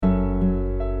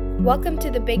Welcome to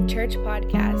the Big Church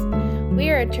Podcast. We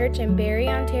are a church in Barrie,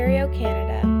 Ontario,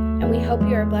 Canada, and we hope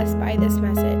you are blessed by this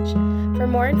message. For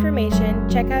more information,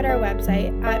 check out our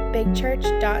website at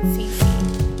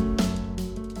bigchurch.cc.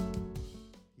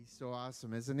 He's so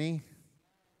awesome, isn't he?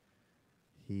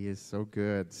 He is so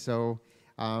good. So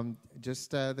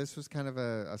this was kind of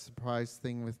a surprise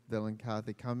thing with Bill and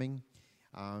Kathy coming.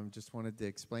 Just wanted to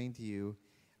explain to you,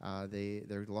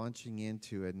 they're launching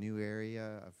into a new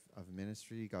area of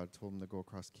ministry. God told them to go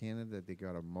across Canada. They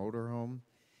got a motorhome.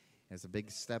 It's a big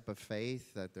step of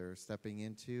faith that they're stepping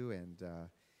into, and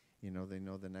they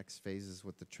know the next phase is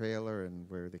with the trailer and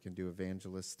where they can do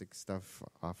evangelistic stuff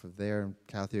off of there. And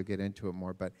Kathy will get into it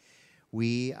more, but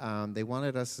they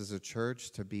wanted us as a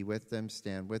church to be with them,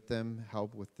 stand with them,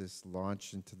 help with this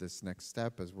launch into this next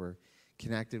step as we're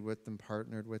connected with them,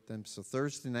 partnered with them. So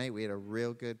Thursday night, we had a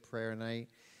real good prayer night,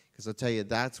 because I'll tell you,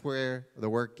 that's where the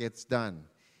work gets done,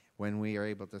 when we are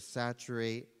able to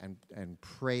saturate and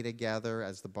pray together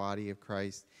as the body of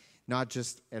Christ, not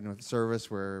just in a service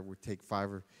where we take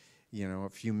a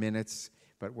few minutes,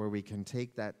 but where we can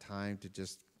take that time to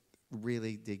just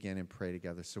really dig in and pray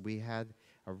together. So we had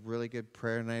a really good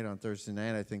prayer night on Thursday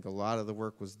night. I think a lot of the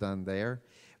work was done there,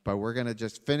 but we're going to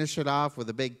just finish it off with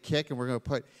a big kick, and we're going to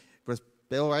put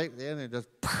Bill right in and just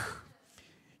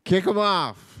kick him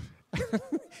off.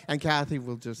 And Kathy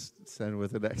will just send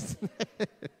with the next.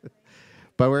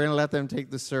 But we're going to let them take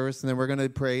the service, and then we're going to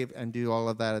pray and do all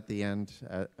of that at the end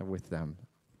with them.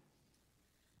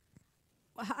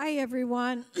 Hi,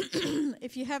 everyone.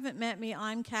 If you haven't met me,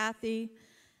 I'm Kathy,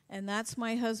 and that's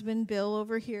my husband, Bill,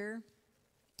 over here.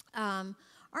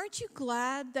 Aren't you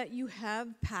glad that you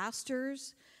have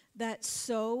pastors that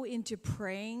sow into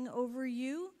praying over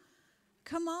you?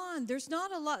 Come on, there's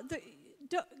not a lot.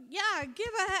 Give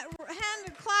a hand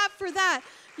and clap for that.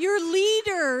 Your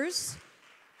leaders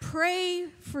pray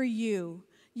for you.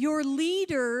 Your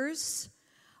leaders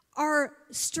are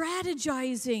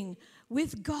strategizing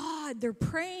with God. They're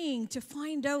praying to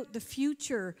find out the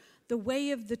future, the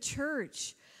way of the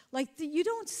church. You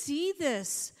don't see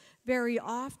this very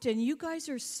often. You guys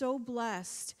are so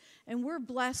blessed, and we're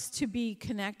blessed to be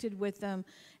connected with them.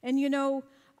 And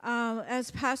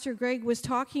as Pastor Greg was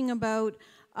talking about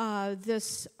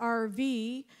this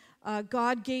RV,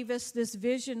 God gave us this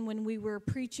vision when we were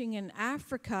preaching in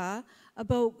Africa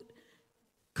about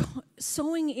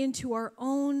sowing into our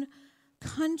own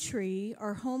country,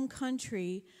 our home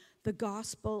country, the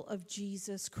gospel of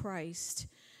Jesus Christ.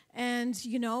 And,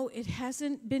 it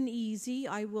hasn't been easy,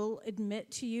 I will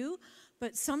admit to you,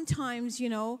 but sometimes,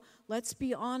 let's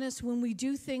be honest, when we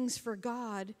do things for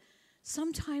God,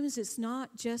 sometimes it's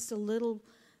not just a little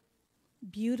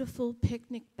beautiful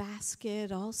picnic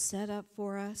basket all set up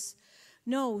for us.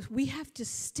 No, we have to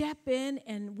step in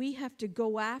and we have to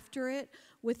go after it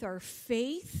with our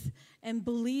faith and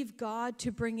believe God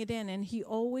to bring it in, and He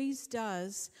always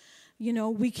does.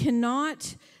 We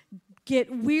cannot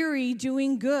get weary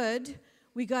doing good.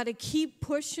 We got to keep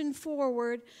pushing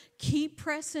forward, keep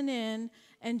pressing in,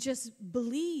 and just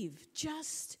believe.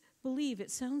 Just believe.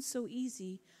 It sounds so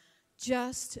easy.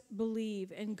 Just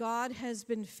believe. And God has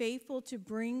been faithful to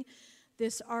bring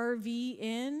this RV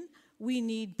in. We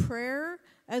need prayer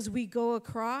as we go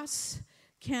across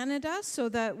Canada so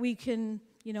that we can,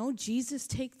 Jesus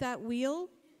take that wheel.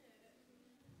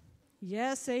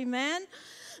 Yes, amen.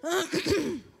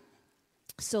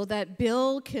 So that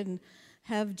Bill can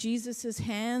have Jesus'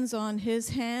 hands on his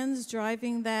hands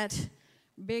driving that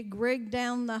big rig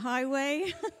down the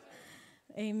highway.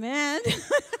 Amen.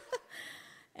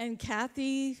 And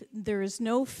Kathy, there is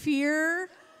no fear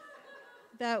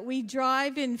that we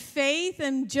drive in faith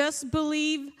and just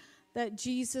believe that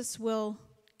Jesus will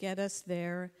get us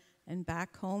there and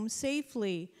back home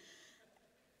safely.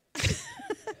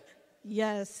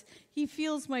 Yes, He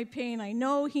feels my pain. I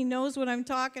know He knows what I'm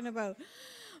talking about.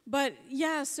 But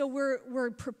yeah, so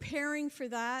we're preparing for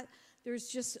that. There's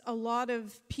just a lot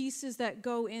of pieces that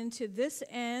go into this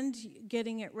end,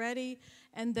 getting it ready.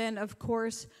 And then, of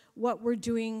course, what we're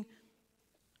doing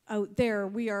out there.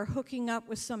 We are hooking up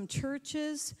with some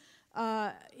churches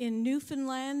in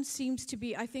Newfoundland. Seems to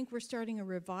be, I think we're starting a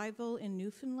revival in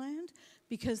Newfoundland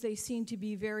because they seem to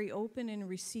be very open and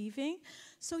receiving.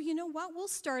 So you know what? We'll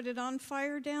start it on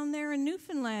fire down there in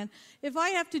Newfoundland. If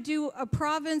I have to do a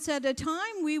province at a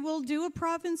time, we will do a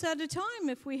province at a time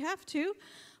if we have to.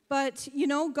 But,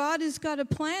 God has got a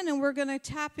plan, and we're going to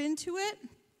tap into it.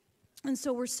 And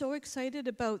so we're so excited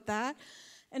about that.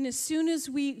 And as soon as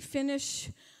we finish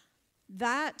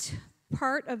that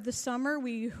part of the summer,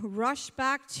 we rush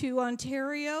back to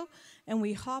Ontario, and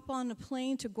we hop on a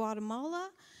plane to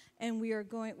Guatemala. and we're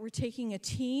taking a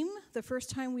team. The first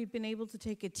time we've been able to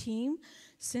take a team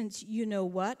since You Know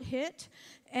What hit,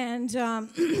 and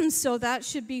so that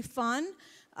should be fun.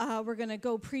 We're going to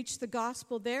go preach the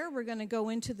gospel there. We're going to go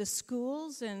into the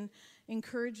schools and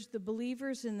encourage the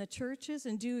believers in the churches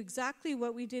and do exactly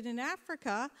what we did in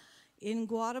Africa, in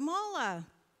Guatemala.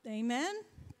 Amen?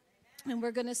 And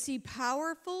we're going to see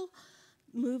powerful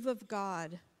move of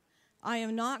God. I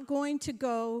am not going to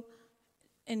go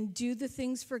and do the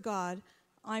things for God.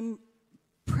 I'm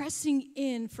pressing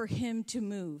in for him to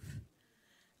move,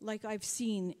 like I've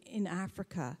seen in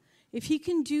Africa. If he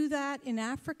can do that in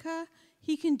Africa,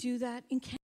 he can do that in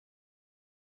Canada.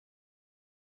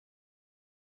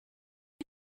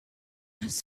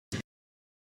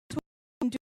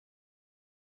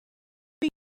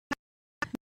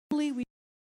 We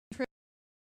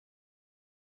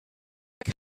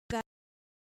that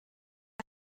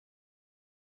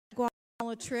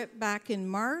Guatemala trip back in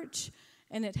March,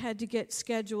 and it had to get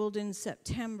scheduled in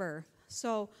September.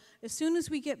 So as soon as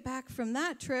we get back from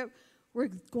that trip, we're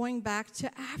going back to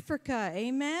Africa.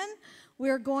 Amen?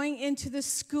 We're going into the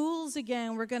schools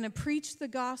again. We're going to preach the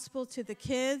gospel to the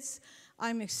kids.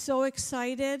 I'm so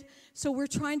excited. So we're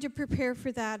trying to prepare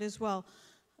for that as well.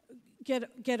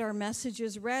 Get our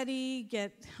messages ready,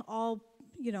 get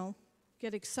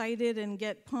excited and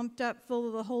get pumped up, full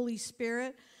of the Holy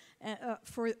Spirit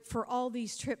for all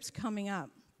these trips coming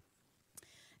up.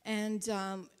 And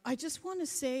I just want to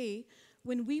say,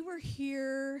 when we were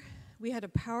here, we had a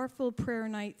powerful prayer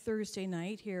night Thursday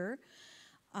night here.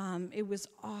 It was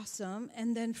awesome.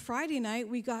 And then Friday night,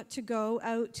 we got to go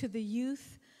out to the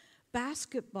youth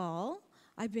basketball.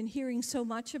 I've been hearing so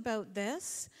much about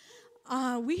this.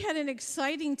 We had an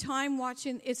exciting time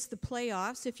watching. It's the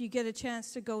playoffs. If you get a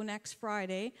chance to go next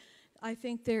Friday, I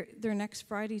think they're next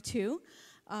Friday too.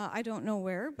 I don't know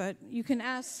where, but you can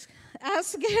ask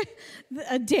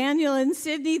Daniel and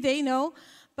Sydney. They know.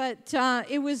 But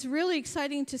it was really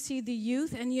exciting to see the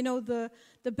youth, and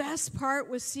the best part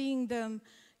was seeing them,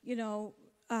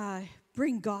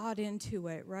 bring God into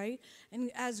it, right?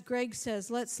 And as Greg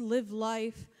says, let's live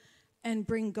life and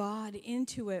bring God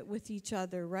into it with each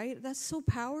other, right? That's so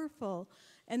powerful.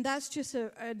 And that's just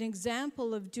an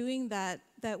example of doing that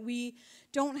we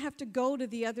don't have to go to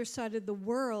the other side of the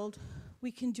world. We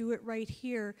can do it right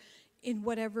here in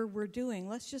whatever we're doing.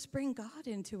 Let's just bring God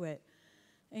into it.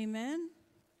 Amen?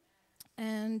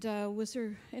 And was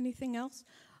there anything else?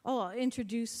 Oh, I'll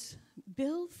introduce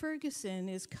Bill Ferguson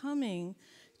is coming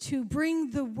to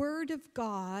bring the Word of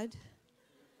God.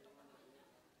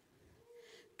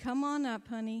 Come on up,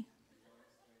 honey.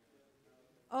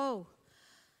 Oh.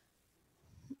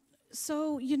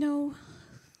 So,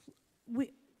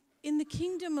 we in the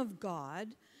kingdom of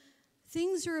God,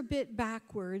 things are a bit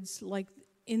backwards like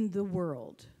in the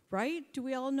world, right? Do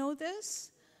we all know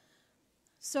this?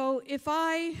 So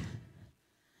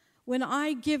when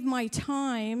I give my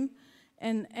time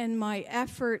and my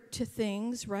effort to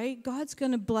things, right, God's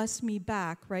going to bless me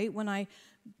back, right? When I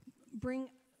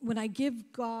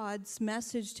give God's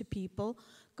message to people,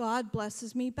 God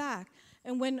blesses me back.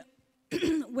 And when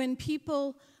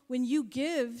you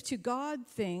give to God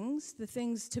things, the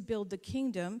things to build the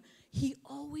kingdom, he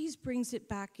always brings it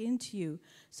back into you.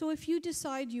 So if you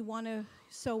decide you want to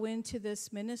sow into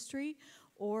this ministry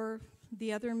or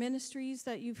the other ministries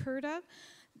that you've heard of,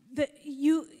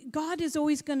 God is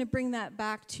always going to bring that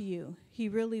back to you. He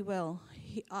really will.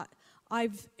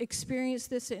 I've experienced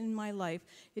this in my life.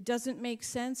 It doesn't make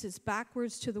sense. It's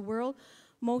backwards to the world.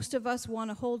 Most of us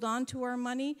want to hold on to our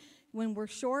money when we're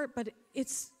short, but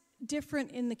it's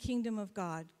different in the kingdom of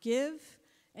God. Give,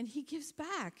 and he gives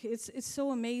back. It's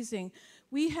so amazing.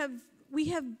 We have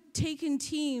taken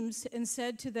teams and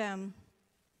said to them,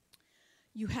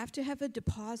 you have to have a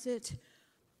deposit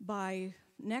by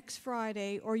next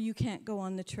Friday or you can't go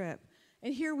on the trip.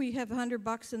 And here we have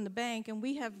 $100 in the bank, and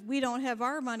we don't have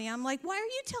our money. I'm like, why are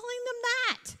you telling them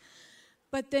that?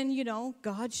 But then,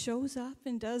 God shows up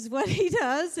and does what he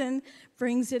does and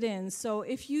brings it in. So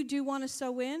if you do want to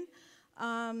sow in,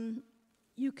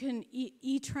 you can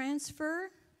e-transfer.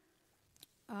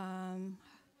 And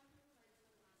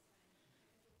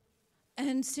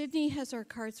Sydney has our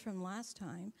cards from last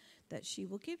time that she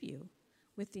will give you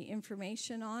with the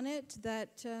information on it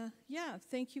that,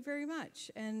 thank you very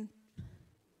much. And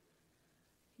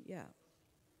yeah.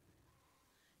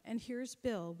 And here's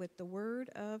Bill with the Word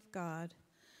of God.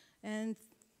 And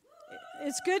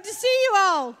it's good to see you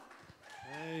all.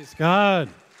 Praise God.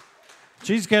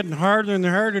 She's getting harder and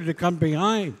harder to come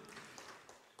behind.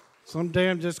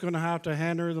 Someday I'm just going to have to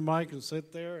hand her the mic and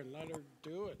sit there and let her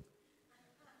do it.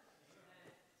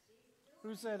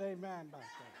 Who said amen back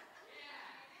there?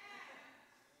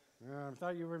 I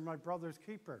thought you were my brother's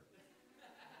keeper.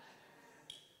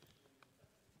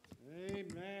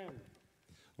 Amen.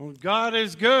 Well, God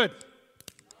is good.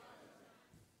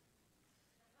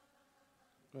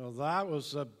 Well, that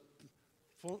was the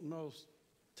most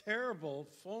terrible,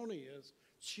 phoniest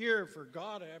cheer for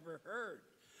God I ever heard.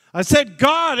 I said,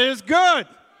 God is good.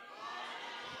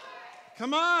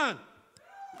 Come on.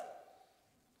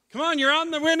 Come on, you're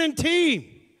on the winning team.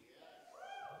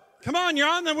 Come on, you're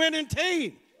on the winning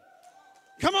team.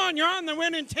 Come on, you're on the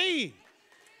winning team.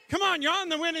 Come on, you're on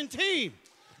the winning team.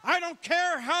 I don't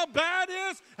care how bad it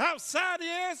is, how sad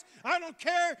it is. I don't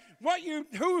care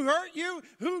who hurt you,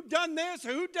 who done this,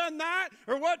 who done that,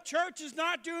 or what church is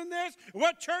not doing this,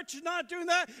 what church is not doing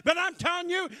that. But I'm telling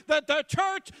you that the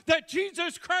church that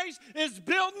Jesus Christ is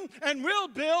building and will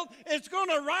build is going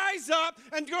to rise up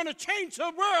and going to change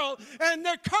the world. And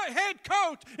the head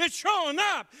coach is showing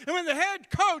up. And when the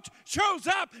head coach shows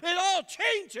up, it all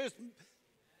changes.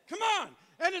 Come on.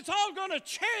 And it's all going to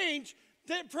change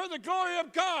for the glory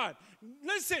of God.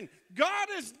 Listen, God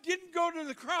didn't go to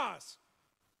the cross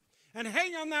and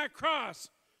hang on that cross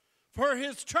for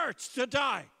his church to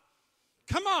die.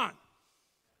 Come on.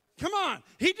 Come on.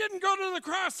 He didn't go to the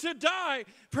cross to die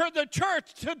for the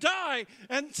church to die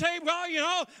and say,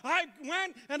 well, I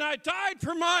went and I died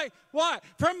for my what?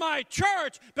 For my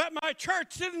church, but my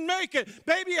church didn't make it.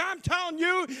 Baby, I'm telling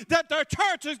you that the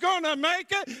church is going to make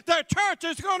it. The church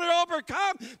is going to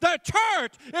overcome. The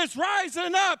church is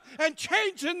rising up and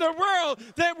changing the world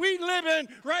that we live in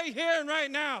right here and right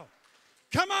now.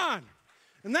 Come on.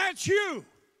 And that's you.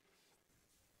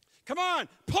 Come on,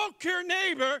 poke your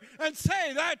neighbor and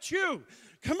say, that's you.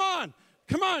 Come on,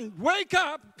 wake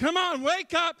up. Come on,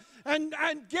 wake up and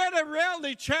get a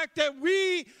reality check that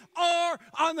we are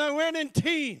on the winning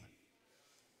team.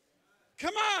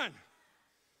 Come on.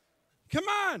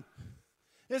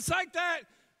 It's like that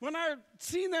when I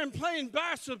seen them playing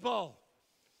basketball.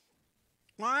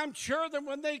 Well, I'm sure that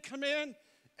when they come in,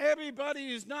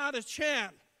 everybody is not a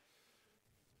champ.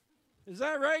 Is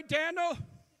that right, Daniel?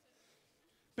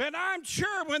 But I'm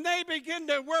sure when they begin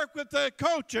to work with the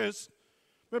coaches,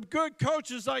 with good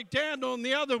coaches like Daniel and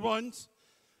the other ones,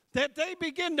 that they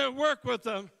begin to work with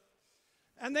them.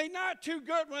 And they're not too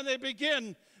good when they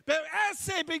begin. But as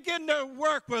they begin to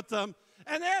work with them,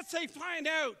 and as they find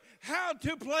out how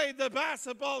to play the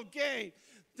basketball game,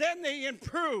 then they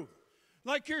improve.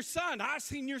 Like your son. I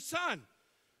seen your son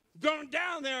going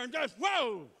down there and just,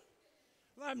 whoa,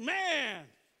 like, man,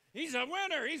 he's a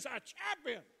winner. He's a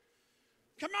champion.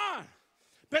 Come on.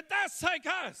 But that's like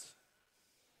us.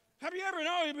 Have you ever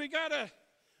known we got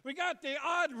the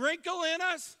odd wrinkle in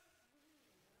us?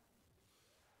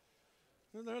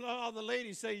 And all the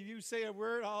ladies say, you say a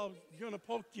word, I'm going to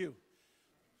poke you.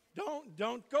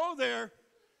 Don't go there.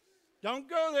 Don't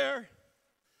go there.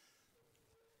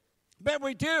 But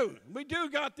we do. We do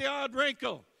got the odd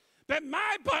wrinkle. But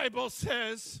my Bible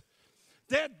says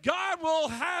that God will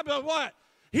have a what?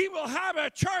 He will have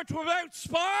a church without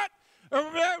spot or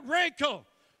without wrinkle.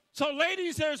 So,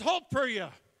 ladies, there's hope for you.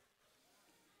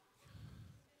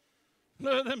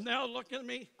 Look at them now looking at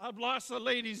me. I've lost the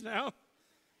ladies now.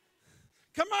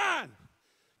 Come on.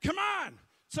 Come on.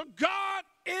 So God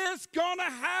is going to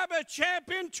have a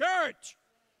champion church.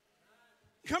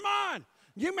 Come on.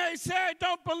 You may say, I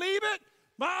don't believe it.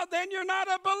 Well, then you're not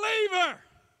a believer.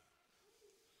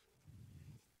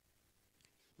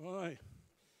 Boy.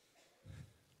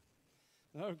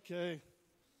 Okay.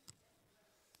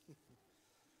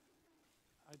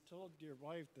 I told your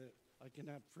wife that I can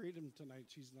have freedom tonight.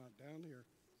 She's not down here.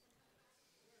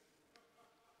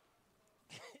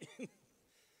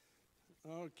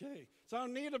 Okay. So I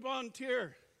need a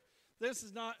volunteer. This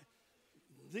is not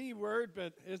the word,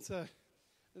 but it's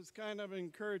kind of an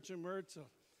encouraging word. So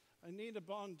I need a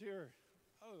volunteer.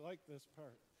 I like this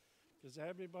part because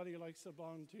everybody likes to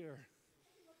volunteer.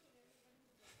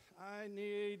 I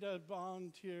need a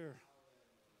volunteer.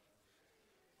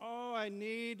 Oh, I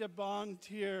need a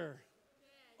volunteer.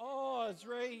 Oh, it's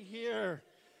right here.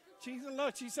 She's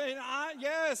saying,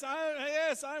 yes,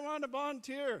 I want a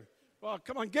volunteer. Well,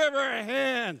 come on, give her a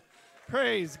hand.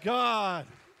 Praise God.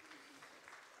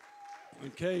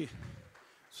 Okay.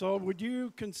 So would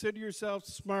you consider yourself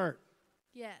smart?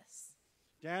 Yes.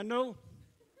 Daniel?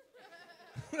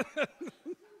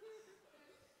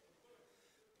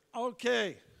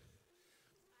 Okay.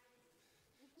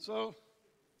 So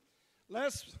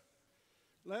let's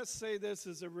say this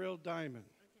is a real diamond.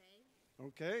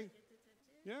 Okay?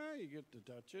 Yeah, you get to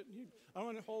touch it. I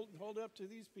want to hold it up to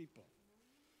these people.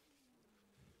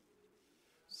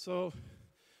 So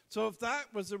if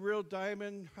that was a real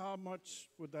diamond, how much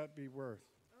would that be worth?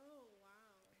 Oh,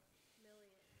 wow.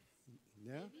 Millions.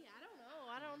 Yeah? Maybe,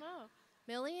 I don't know.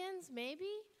 Millions,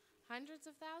 maybe? Hundreds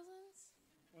of thousands?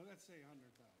 Well, let's say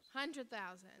 100,000.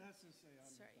 100,000. Let's just say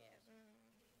 100,000. Sorry, yeah.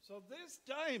 So this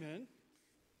diamond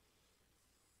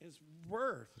is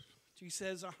worth, she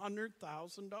says, $100,000.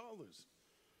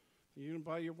 You gonna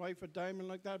buy your wife a diamond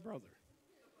like that, brother?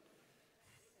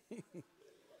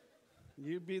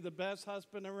 You'd be the best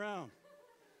husband around.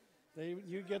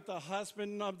 You get the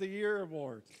Husband of the Year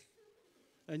award,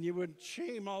 and you would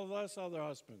shame all of us other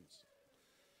husbands.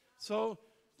 So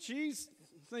she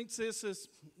thinks this is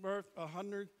worth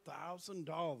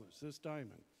 $100,000, this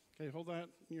diamond. Okay, hold that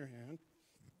in your hand.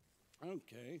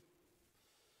 Okay.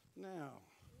 Now,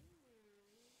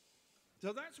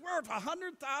 so that's worth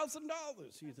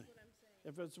 $100,000, you think?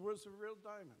 If it was a real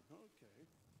diamond. Okay.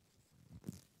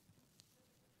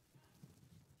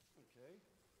 Okay.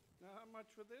 Now, how much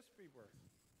would this be worth?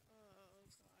 Oh,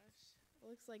 gosh. It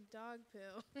looks like dog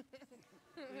poo.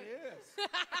 Yes.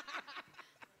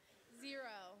 0.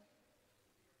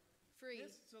 Free.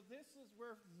 So this is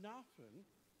worth nothing,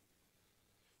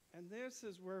 and this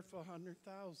is worth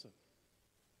 100,000.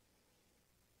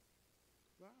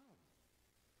 Wow.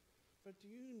 But do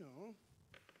you know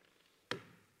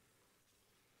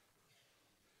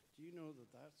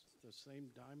that that's the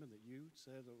same diamond that you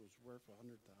said it was worth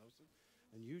 100,000,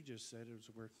 and you just said it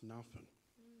was worth nothing?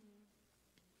 Mm-hmm.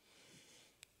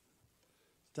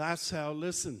 That's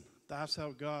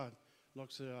how God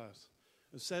looks at us.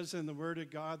 It says in the Word of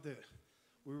God that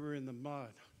we were in the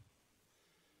mud,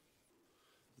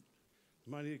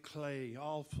 muddy clay,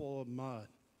 all full of mud.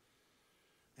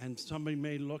 And somebody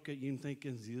may look at you and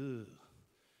thinking, ugh,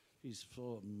 he's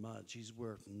full of mud. She's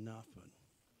worth nothing.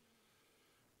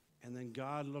 And then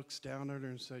God looks down at her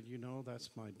and said, you know, that's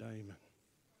my diamond.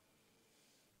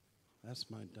 That's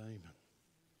my diamond.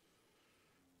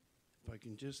 If I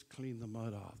can just clean the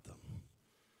mud off them,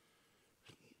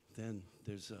 then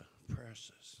there's a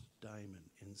precious diamond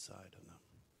inside of them.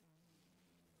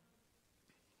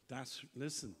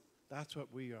 That's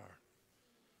what we are.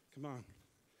 Come on.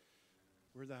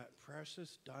 We're that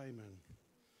precious diamond.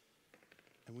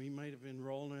 And we might have been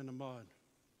rolling in the mud.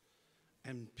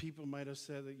 And people might have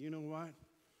said that, you know what?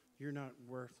 You're not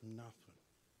worth nothing.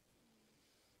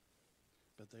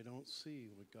 But they don't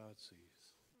see what God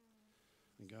sees.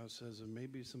 And God says, there may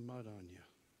be some mud on you.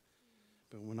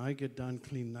 But when I get done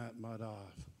cleaning that mud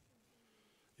off,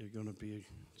 you're going to be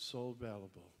so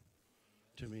valuable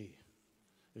to me.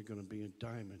 You're going to be a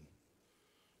diamond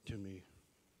to me,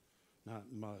 not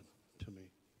mud to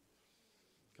me.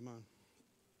 Come on.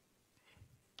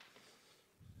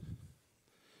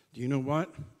 Do you know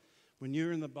what? When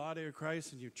you're in the body of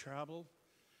Christ and you travel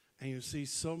and you see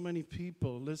so many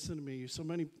people, listen to me, so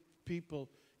many people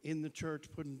in the church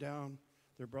putting down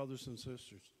their brothers and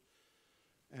sisters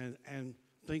and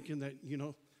thinking that, you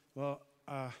know, well,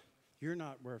 you're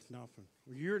not worth nothing.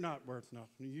 You're not worth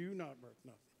nothing. You're not worth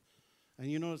nothing. And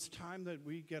you know, it's time that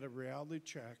we get a reality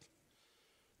check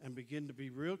and begin to be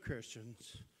real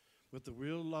Christians with the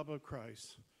real love of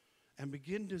Christ and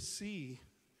begin to see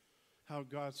how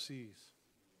God sees.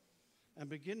 And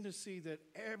begin to see that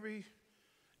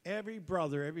every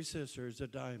brother, every sister is a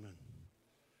diamond.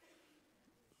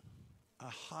 A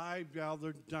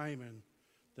high-valued diamond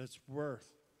that's worth.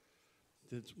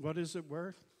 What is it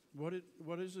worth? What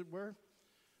is it worth?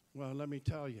 Well, let me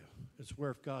tell you. It's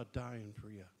worth God dying for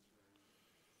you.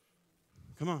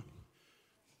 Come on.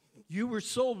 You were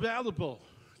so valuable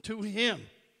to Him.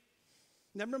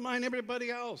 Never mind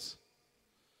everybody else.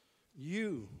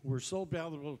 You were so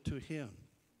valuable to Him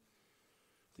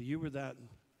that you were that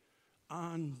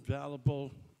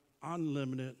unvaluable,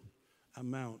 unlimited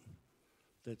amount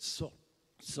that's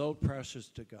so precious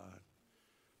to God.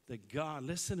 That God,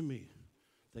 listen to me,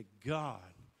 that God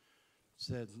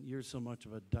said, you're so much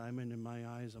of a diamond in my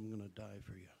eyes, I'm going to die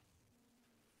for you.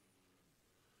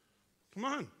 Come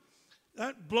on.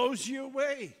 That blows you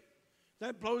away.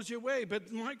 That blows you away.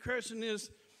 But my question is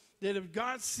that if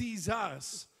God sees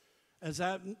us as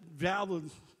that value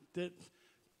that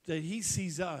He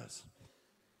sees us,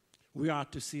 we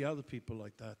ought to see other people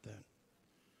like that then.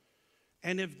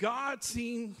 And if God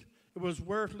seen it was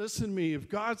worth, listen to me, if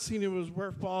God seen it was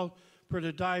worthwhile for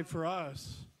to die for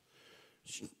us,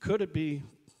 could it be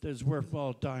that it's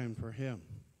worthwhile dying for Him?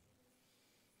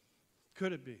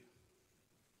 Could it be?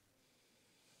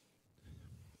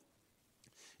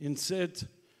 And said,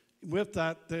 with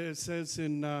that, it says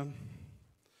in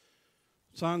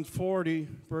Psalms 40,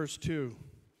 verse 2,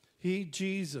 He,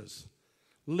 Jesus,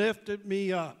 lifted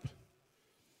me up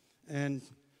and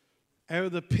out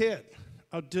of the pit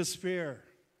of despair,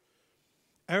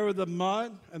 out of the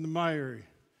mud and the miry,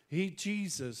 He,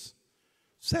 Jesus,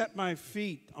 set my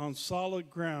feet on solid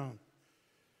ground,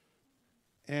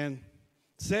 and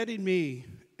steadied me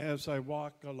as I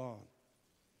walk along.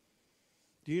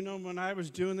 Do you know when I was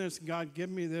doing this, God gave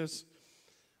me this,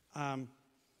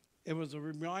 it was a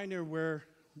reminder where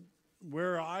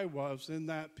I was in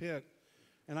that pit.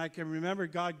 And I can remember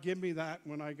God give me that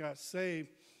when I got saved.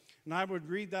 And I would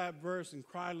read that verse and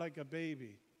cry like a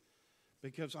baby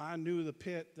because I knew the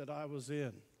pit that I was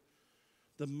in,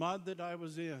 the mud that I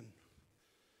was in.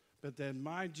 But then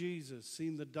my Jesus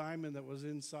seen the diamond that was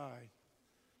inside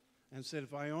and said,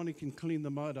 if I only can clean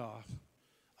the mud off,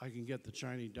 I can get the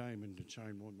shiny diamond to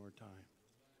shine one more time.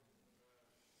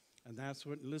 And that's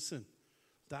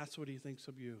what he thinks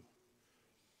of you.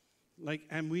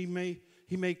 And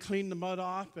he may clean the mud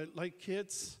off, but like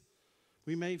kids,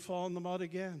 we may fall in the mud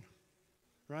again,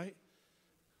 right?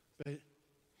 But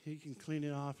he can clean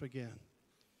it off again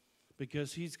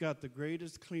because he's got the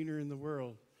greatest cleaner in the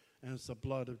world, and it's the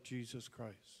blood of Jesus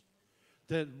Christ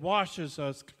that washes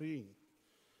us clean.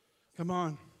 Come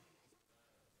on.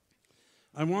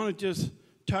 I want to just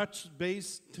touch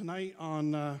base tonight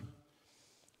on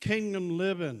kingdom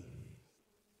living.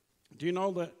 Do you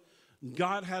know that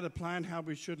God had a plan how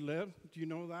we should live? Do you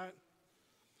know that?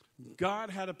 God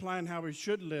had a plan how we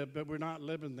should live, but we're not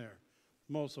living there,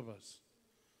 most of us.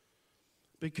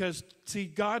 Because, see,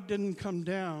 God didn't come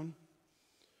down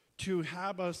to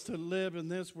have us to live in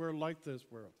this world like this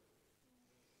world.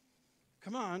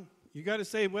 Come on, you got to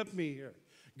say it with me here.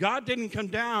 God didn't come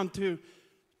down to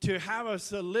have us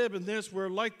to live in this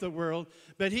world like the world,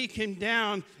 but he came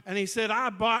down and he said, I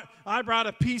brought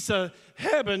a piece of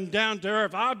heaven down to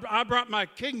earth. I brought my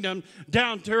kingdom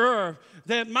down to earth,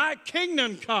 that my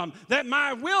kingdom come, that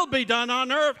my will be done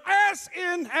on earth as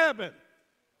in heaven.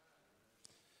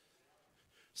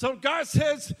 So God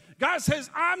says,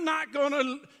 I'm not going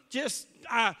to just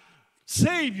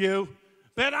save you,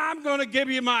 but I'm going to give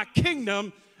you my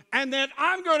kingdom, and that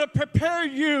I'm going to prepare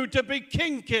you to be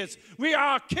king kids. We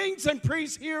are kings and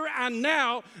priests here and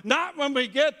now, not when we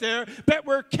get there, but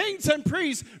we're kings and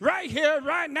priests right here,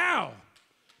 right now.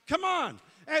 Come on.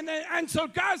 And so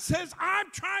God says,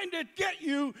 I'm trying to get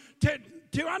you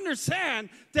to understand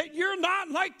that you're not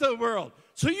like the world.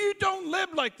 So you don't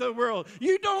live like the world.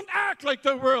 You don't act like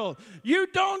the world. You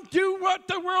don't do what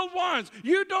the world wants.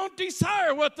 You don't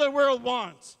desire what the world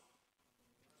wants.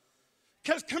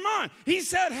 Because, come on, he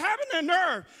said, heaven and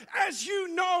earth, as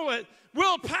you know it,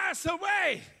 will pass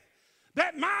away.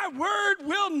 That my word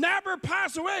will never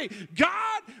pass away.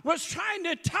 God was trying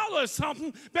to tell us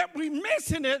something, but we're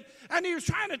missing it. And he was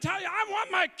trying to tell you, I want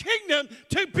my kingdom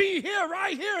to be here,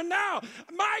 right here and now.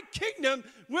 My kingdom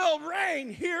will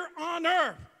reign here on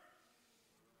earth.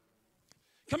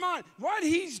 Come on, what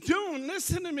he's doing,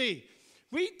 listen to me.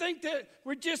 We think that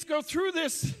we just go through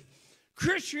this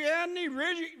Christianity,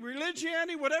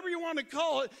 religiosity, whatever you want to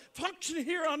call it, function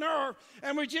here on earth,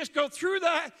 and we just go through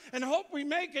that and hope we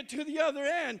make it to the other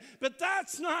end. But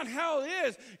that's not how it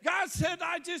is. God said,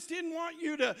 I just didn't want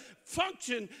you to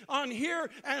function on here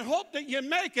and hope that you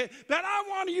make it, but I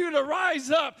want you to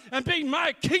rise up and be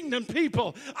my kingdom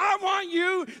people. I want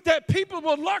you that people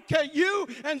will look at you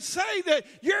and say that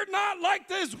you're not like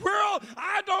this world.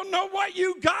 I don't know what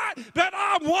you got, but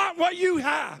I want what you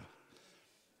have.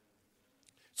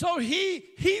 So he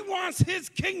wants his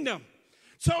kingdom.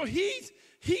 So he's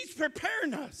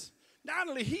preparing us. Not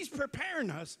only he's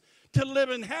preparing us to live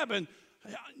in heaven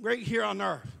right here on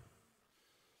earth.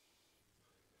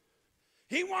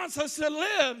 He wants us to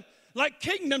live like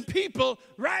kingdom people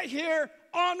right here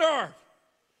on earth.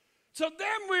 So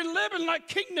then we're living like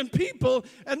kingdom people,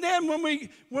 and then when we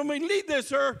leave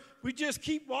this earth, we just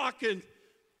keep walking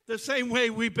the same way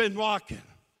we've been walking.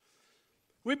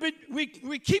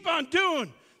 We keep on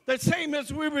doing the same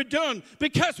as we were doing,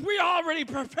 because we already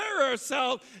prepare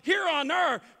ourselves here on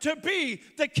earth to be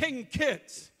the king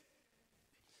kids.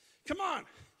 Come on.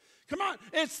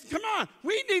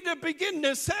 We need to begin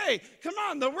to say, come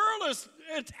on, the world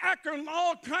it's echoing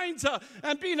all kinds of,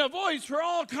 and being a voice for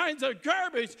all kinds of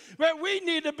garbage, but we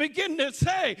need to begin to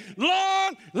say,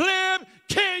 long live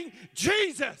King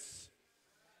Jesus.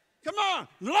 Come on,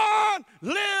 long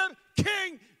live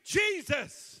King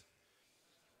Jesus.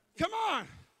 Come on.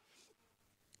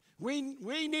 We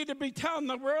need to be telling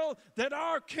the world that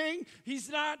our king, he's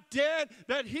not dead,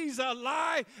 but he's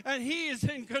alive, and he is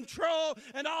in control,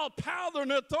 and all power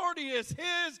and authority is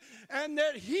his, and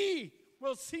that he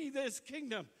will see this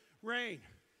kingdom reign.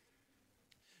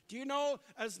 Do you know,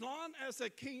 as long as the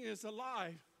king is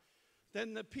alive,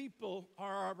 then the people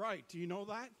are all right. Do you know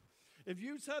that? If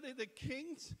you study the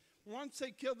kings, once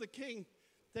they killed the king,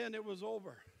 then it was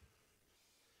over.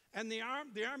 And the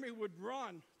army would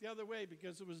run the other way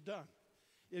because it was done.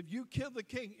 If you kill the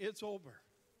king, it's over.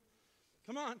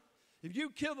 Come on. If you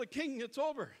kill the king, it's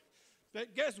over.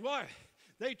 But guess what?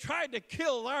 They tried to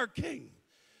kill our king.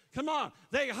 Come on.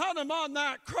 They hung him on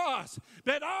that cross.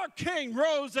 But our king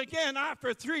rose again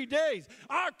after 3 days.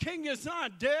 Our king is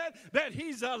not dead, but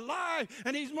he's alive,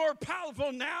 and he's more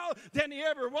powerful now than he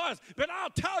ever was. But I'll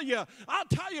tell you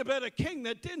about a king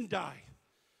that didn't die.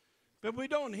 But we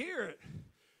don't hear it.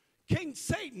 King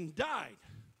Satan died.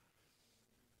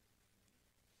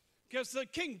 Because the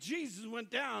King Jesus went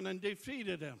down and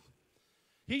defeated him.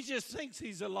 He just thinks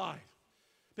he's alive.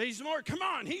 But he's more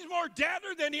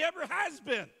deader than he ever has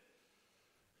been.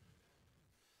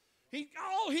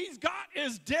 All he's got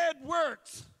is dead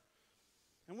works.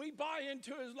 And we buy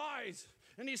into his lies.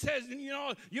 And he says,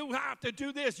 you have to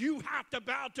do this. You have to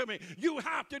bow to me. You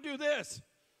have to do this.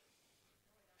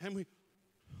 And we,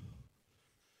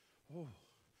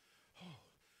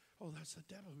 that's the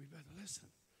devil. We better listen.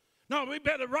 No, we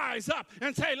better rise up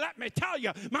and say, let me tell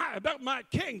you about my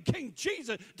king. King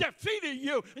Jesus defeated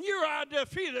you, and you are a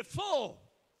defeated fool.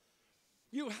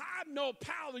 You have no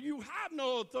power. You have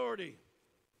no authority.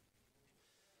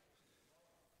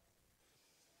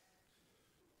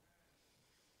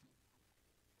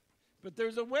 But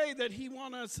there's a way that he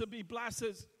wants us to be blessed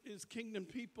as his kingdom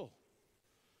people.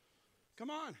 Come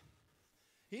on.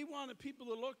 He wanted people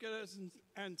to look at us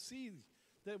and see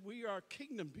that we are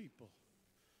kingdom people.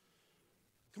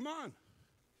 Come on.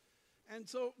 And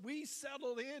so we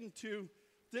settled into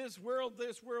this world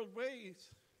ways,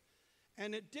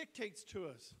 and it dictates to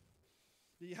us.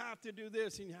 You have to do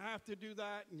this, and you have to do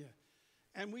that,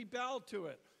 and we bow to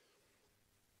it.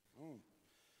 Oh,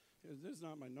 this is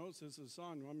not my notes. This is a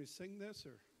song. You want me to sing this,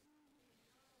 or?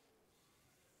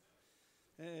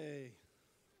 Hey.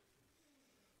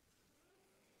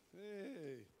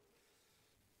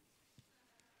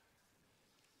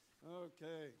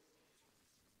 Okay.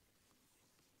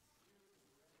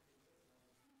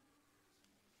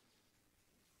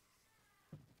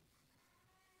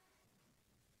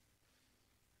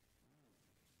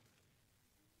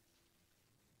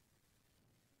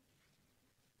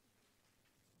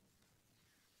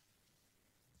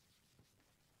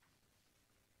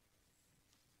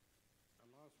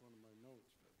 One of my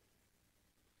notes, but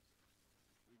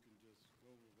we can just go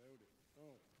without it.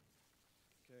 Oh,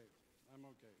 okay. I'm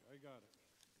okay. I got it.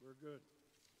 We're good.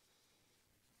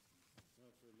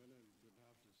 Well, for a minute, I didn't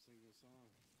have to sing a song.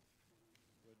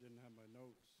 I didn't have my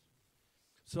notes.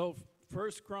 So,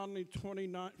 1 Chronicles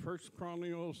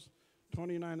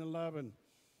 29:11,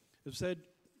 it said,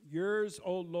 yours,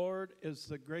 O Lord, is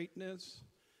the greatness,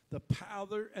 the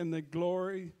power and the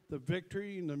glory, the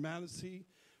victory and the majesty.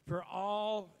 For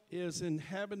all is in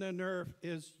heaven and earth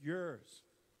is yours.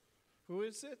 Who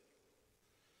is it?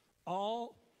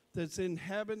 All that's in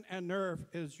heaven and earth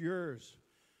is yours.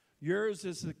 Yours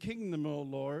is the kingdom, O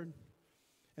Lord,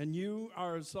 and you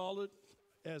are exalted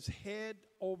as head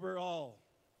over all.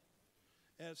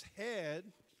 As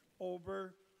head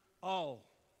over all.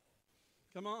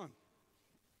 Come on.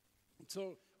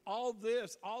 So all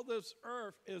this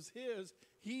earth is his.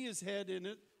 He is head in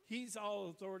it. He's all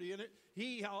authority in it.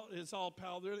 He is all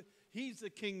power in it. He's the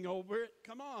king over it.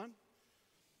 Come on.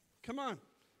 Come on.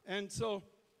 And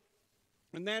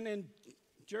then in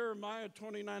Jeremiah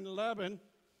 29:11,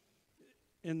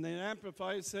 in the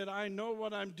Amplified, it said, I know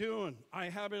what I'm doing. I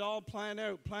have it all planned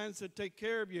out. Plans to take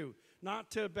care of you,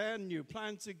 not to abandon you.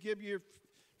 Plans to give you a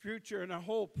future and a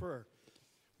hope for.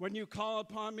 When you call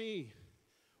upon me,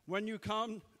 when you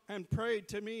come and pray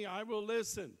to me, I will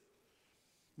listen.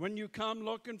 When you come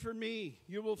looking for me,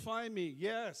 you will find me.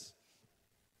 Yes.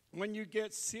 When you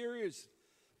get serious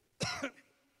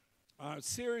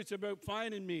about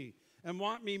finding me and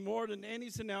want me more than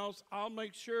anything else, I'll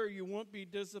make sure you won't be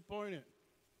disappointed.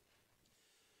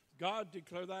 God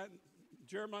declared that in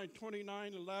Jeremiah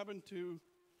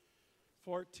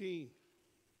 29:11-14.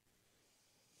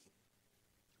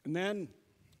 And then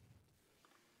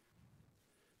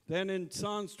in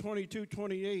Psalms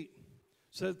 22:28,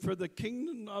 says, for the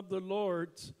kingdom of the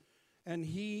Lord's, and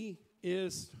he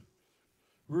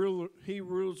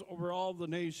rules over all the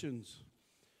nations.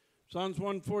 Psalms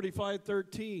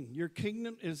 145:13, your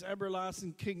kingdom is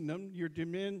everlasting kingdom. Your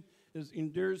dominion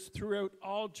endures throughout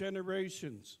all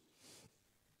generations.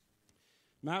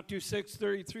 Matthew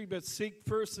 6:33, but seek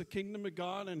first the kingdom of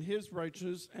God and his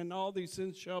righteousness, and all these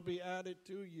things shall be added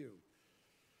to you.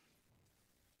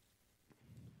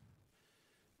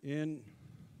 In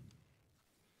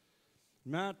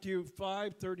Matthew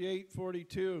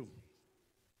 5:38-42.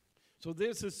 So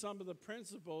this is some of the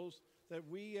principles that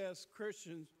we as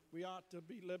Christians, we ought to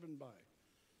be living by.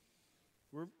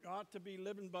 We ought to be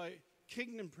living by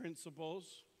kingdom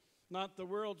principles, not the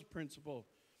world's principle.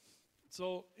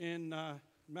 So in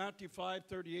Matthew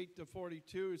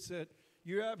 5:38-42, it said,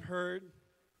 you have heard,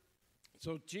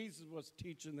 so Jesus was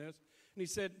teaching this, and he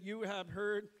said, you have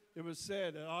heard it was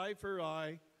said, an eye for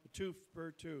eye, a tooth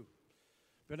for tooth.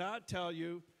 But I tell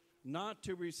you, not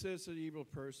to resist an evil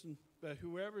person, but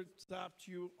whoever stops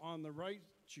you on the right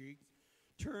cheek,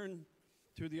 turn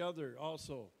to the other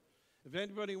also. If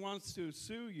anybody wants to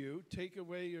sue you, take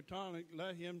away your tunic,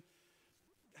 let him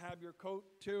have your coat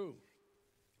too.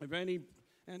 If any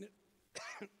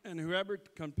and whoever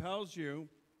compels you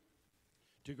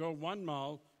to go 1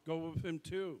 mile, go with him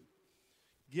 2.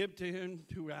 Give to him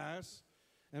who asks,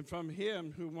 and from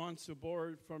him who wants to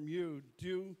borrow from you,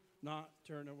 do not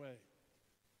turn away.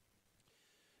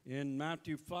 In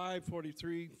Matthew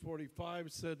 5:43-45,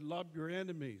 it said, love your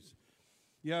enemies.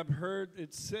 You have heard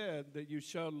it said that you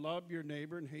shall love your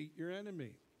neighbor and hate your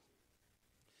enemy.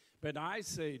 But I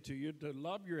say to you to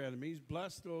love your enemies,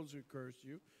 bless those who curse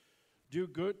you, do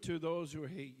good to those who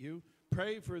hate you,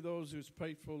 pray for those who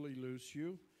spitefully use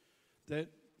you, that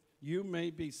you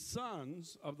may be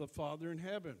sons of the Father in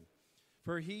heaven.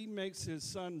 For he makes his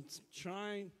sun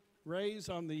shine, rays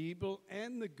on the evil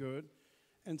and the good,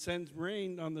 and sends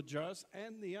rain on the just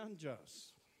and the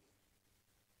unjust.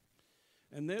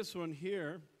 And this one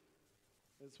here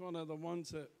is one of the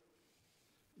ones that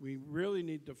we really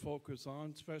need to focus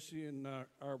on, especially in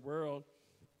our world.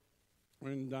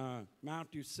 In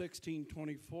Matthew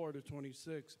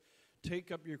 16:24-26,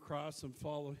 take up your cross and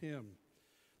follow him.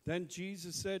 Then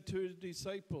Jesus said to his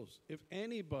disciples, if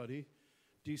anybody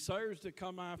desires to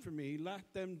come after me,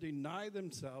 let them deny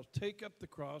themselves, take up the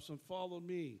cross and follow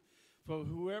me. For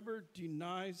whoever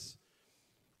desires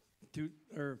to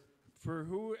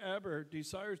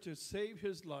save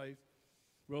his life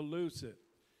will lose it.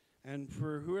 And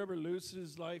for whoever loses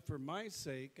his life for my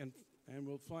sake and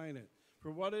will find it.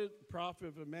 For what is the profit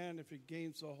of a man if he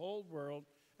gains the whole world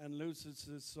and loses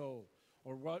his soul?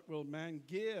 Or what will man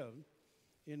give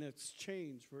in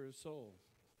exchange for his soul?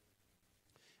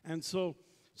 And so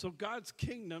God's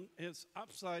kingdom is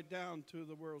upside down to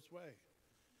the world's way.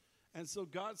 And so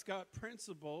God's got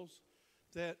principles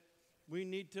that we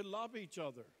need to love each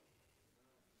other.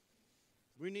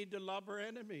 We need to love our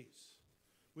enemies.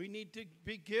 We need to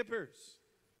be givers.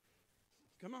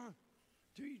 Come on,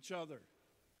 to each other.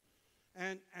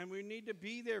 And we need to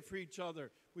be there for each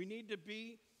other. We need to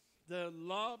be the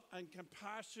love and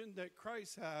compassion that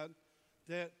Christ had,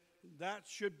 that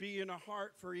should be in a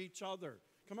heart for each other.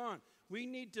 Come on. We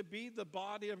need to be the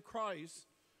body of Christ.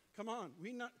 Come on.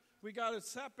 We got to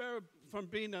separate from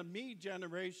being a me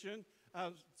generation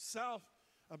of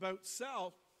about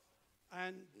self,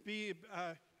 and be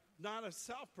not a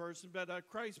self person, but a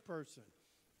Christ person.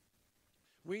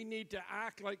 We need to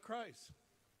act like Christ.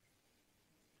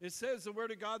 It says the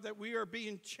Word of God that we are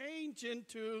being changed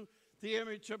into the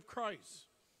image of Christ.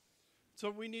 So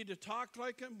we need to talk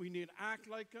like him, we need to act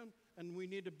like him, and we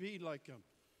need to be like him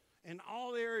in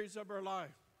all areas of our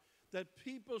life. That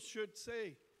people should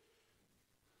say,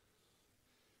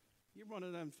 you're one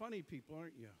of them funny people,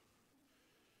 aren't you?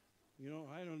 You know,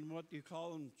 I don't know what you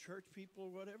call them, church people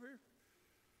or whatever.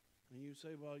 And you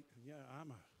say, well, yeah,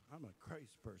 I'm a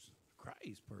Christ person.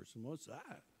 Christ person, what's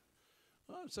that?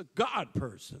 Well, it's a God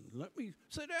person. Let me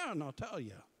sit down and I'll tell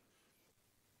you.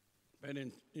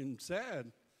 And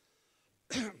instead,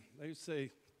 they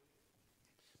say,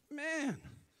 man,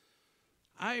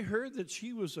 I heard that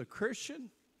she was a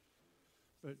Christian,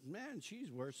 but man,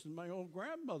 she's worse than my old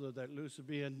grandmother that used to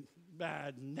be a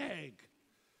bad nag.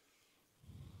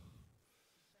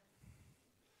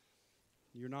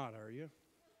 You're not, are you?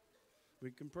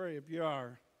 We can pray if you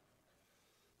are.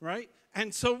 Right?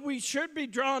 And so we should be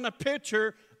drawing a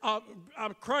picture of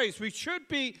Christ. We should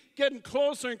be getting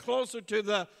closer and closer to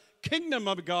the kingdom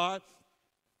of God.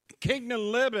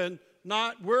 Kingdom living,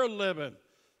 not world living.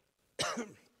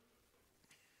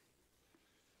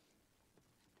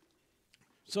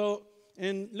 So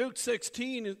in Luke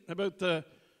 16, about the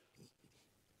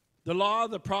law,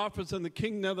 the prophets, and the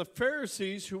kingdom, the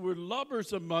Pharisees, who were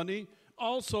lovers of money,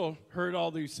 also heard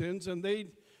all these sins, and they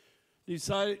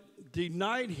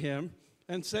denied him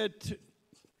and said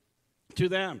to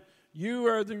them, you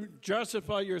are to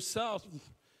justify yourself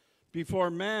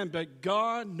before man, but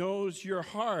God knows your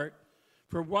heart,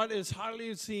 for what is highly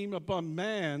esteemed upon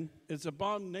man is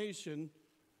abomination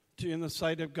in the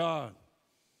sight of God.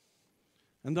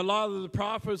 And the law of the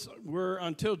prophets were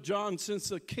until John, since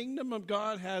the kingdom of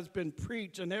God has been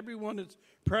preached, and everyone is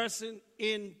pressing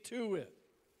into it.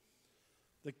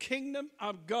 The kingdom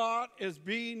of God is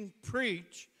being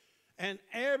preached, And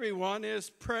everyone is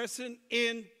pressing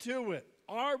into it.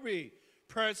 Are we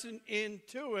pressing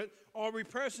into it, or are we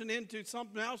pressing into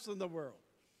something else in the world?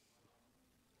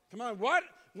 Come on, what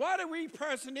are we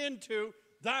pressing into?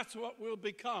 That's what we'll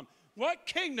become. What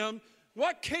kingdom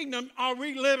are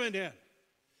we living in?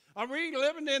 Are we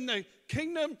living in the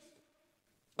kingdom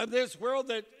of this world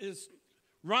that is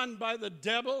run by the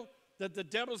devil, that the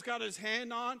devil's got his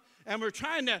hand on, and we're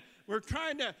trying to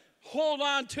hold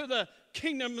on to the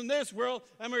kingdom in this world,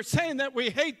 and we're saying that we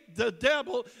hate the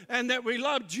devil and that we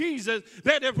love Jesus?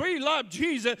 That if we love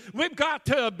Jesus, we've got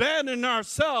to abandon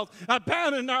ourselves,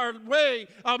 abandon our way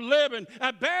of living,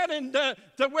 abandon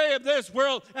the way of this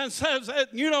world, and says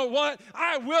that, you know what,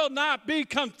 I will not be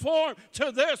conformed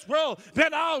to this world,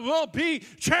 but I will be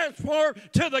transformed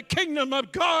to the kingdom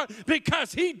of God,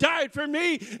 because he died for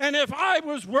me. And if I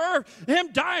was worth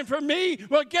him dying for me,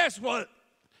 well, guess what?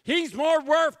 He's more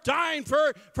worth dying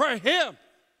for him.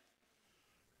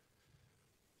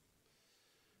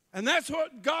 And that's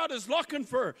what God is looking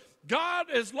for. God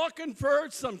is looking for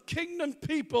some kingdom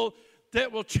people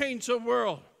that will change the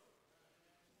world.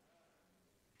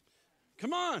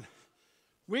 Come on.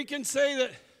 We can say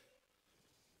that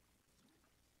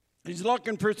he's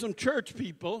looking for some church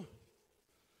people.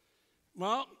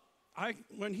 Well,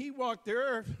 when he walked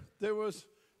there was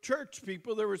church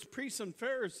people, there was priests and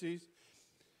Pharisees.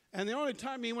 And the only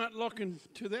time he went looking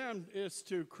to them is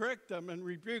to correct them and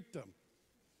rebuke them.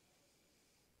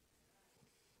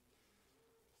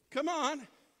 Come on.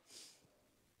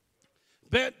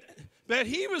 But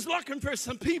he was looking for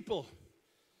some people.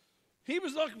 He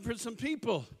was looking for some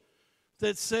people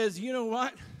that says, you know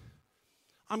what?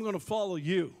 I'm going to follow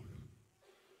you.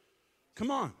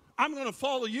 Come on. I'm going to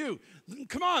follow you.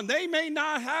 Come on, they may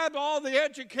not have all the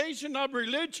education of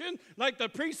religion like the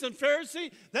priests and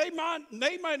Pharisees. They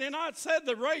might have not said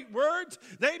the right words.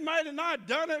 They might have not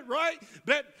done it right.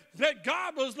 But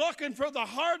God was looking for the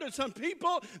heart of some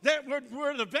people that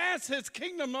would advance his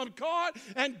kingdom of God.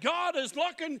 And God is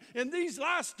looking in these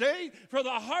last days for the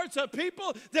hearts of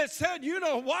people that said, you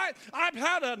know what? I've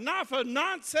had enough of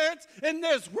nonsense in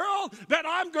this world, but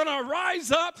I'm going to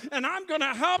rise up and I'm going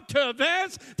to help to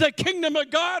advance the kingdom of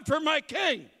God for my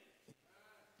King.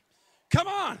 Come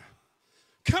on.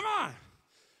 Come on.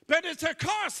 But it's a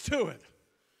cost to it.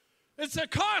 It's a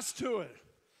cost to it.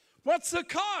 What's the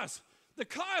cost? The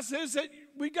cost is that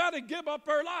we got to give up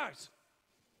our lives.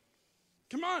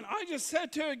 Come on. I just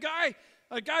said to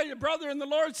a brother in the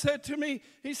Lord said to me,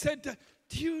 he said,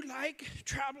 do you like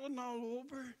traveling all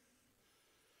over?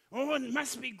 Oh, it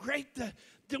must be great to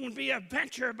be an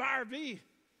adventure of RV.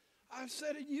 I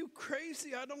said, are you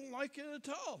crazy? I don't like it at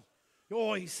all.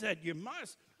 Oh, he said, you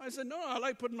must. I said, no, I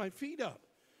like putting my feet up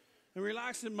and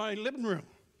relax in my living room.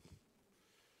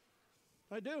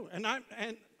 I do. And I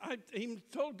even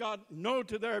told God no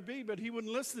to the RV, but he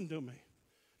wouldn't listen to me.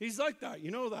 He's like that.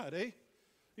 You know that, eh?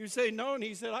 You say no, and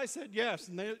I said yes,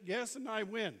 and I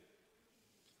win.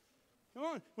 Come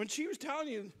on. When she was telling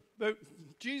you about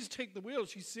Jesus take the wheel,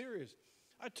 she's serious.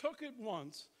 I took it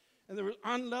once, and there was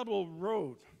unlevel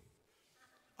road.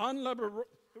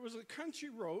 It was a country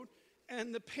road,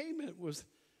 and the pavement was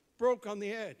broke on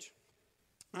the edge.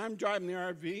 I'm driving the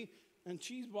RV, and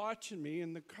she's watching me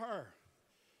in the car.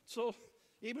 So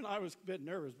even I was a bit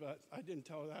nervous, but I didn't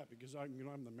tell her that because I'm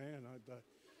the man.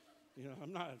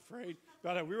 I'm not afraid.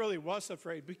 But I really was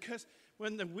afraid because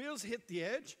when the wheels hit the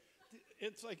edge,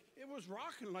 it's like it was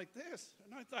rocking like this.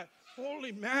 And I thought,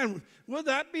 holy man, will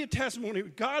that be a testimony?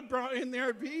 God brought in the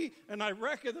RV, and I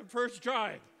wrecked it the first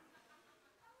drive.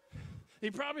 He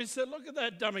probably said, look at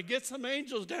that dummy. Get some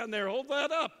angels down there. Hold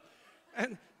that up.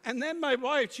 And then my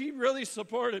wife, she really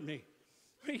supported me.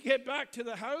 When we get back to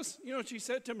the house, you know what she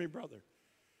said to me, brother?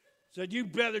 Said, you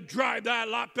better drive that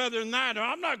a lot better than that, or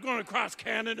I'm not going across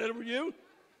Canada with you.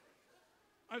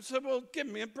 I said, well, give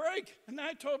me a break. And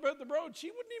I told her about the road.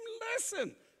 She wouldn't even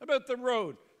listen about the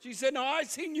road. She said, no, I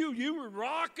seen you. You were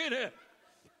rocking it.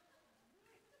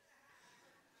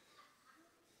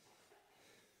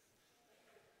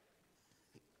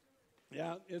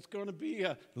 Yeah, it's going to be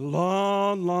a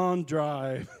long, long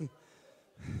drive.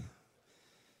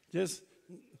 Just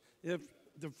if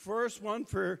the first one,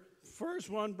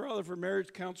 brother, for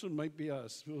marriage counseling might be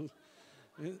us.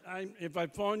 If I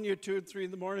phone you 2 or 3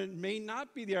 in the morning, it may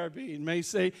not be the RV. It may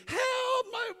say, help,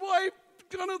 my wife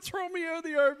is going to throw me out of the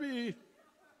RV.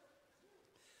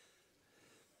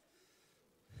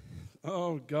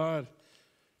 Oh, God.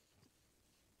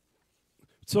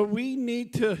 So we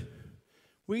need to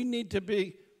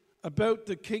be about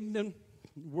the kingdom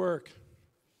work.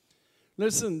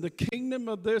 Listen, the kingdom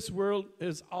of this world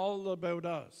is all about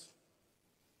us.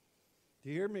 Do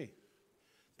you hear me?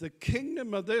 the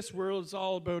kingdom of this world is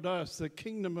all about us. The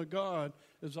kingdom of God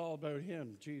is all about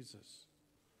him, Jesus.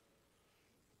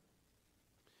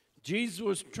 Jesus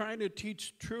was trying to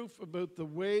teach truth about the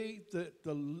way to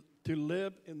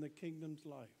live in the kingdom's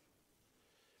life.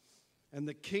 And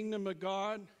the kingdom of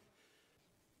God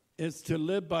is to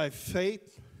live by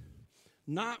faith,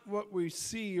 not what we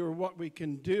see or what we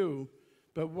can do,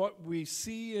 but what we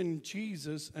see in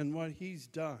Jesus and what he's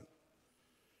done.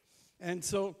 And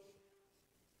so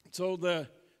the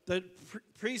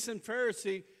priest and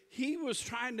Pharisee, he was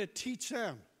trying to teach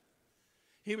them.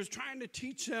 He was trying to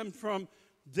teach them from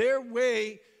their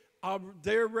way of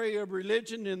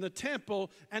religion in the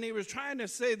temple, and he was trying to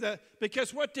say that,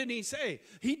 because what did he say?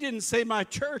 He didn't say my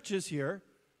church is here.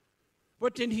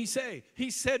 What did he say?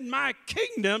 He said my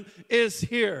kingdom is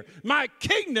here. My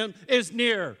kingdom is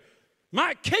near.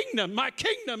 My kingdom, my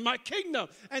kingdom, my kingdom.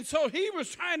 And so he was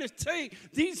trying to say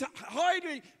these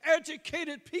highly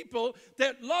educated people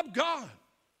that love God.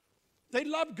 They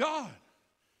love God.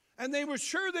 And they were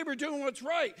sure they were doing what's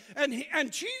right.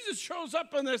 And Jesus shows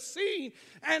up on the scene,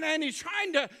 and he's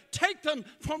trying to take them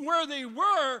from where they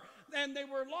were, and they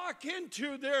were locked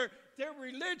into their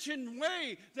religion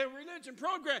way, their religion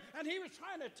program. And he was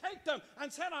trying to take them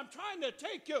and said, I'm trying to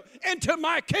take you into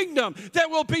my kingdom that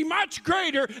will be much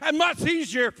greater and much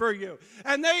easier for you.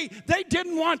 And they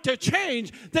didn't want to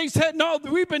change. They said, no,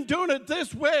 we've been doing it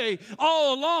this way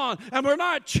all along, and we're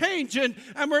not changing,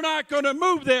 and we're not going to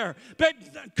move there. But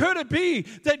could it be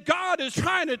that God is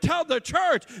trying to tell the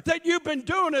church that you've been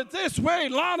doing it this way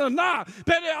long enough,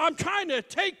 but I'm trying to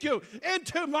take you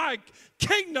into my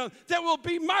kingdom that will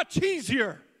be much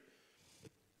easier.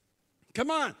 Come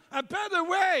on, a better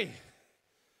way.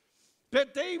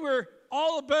 But they were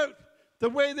all about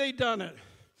the way they done it.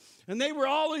 And they were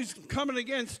always coming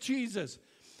against Jesus.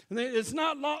 And it's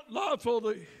not lawful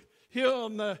to heal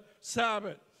on the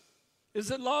Sabbath. Is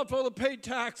it lawful to pay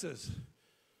taxes?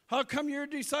 How come your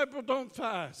disciples don't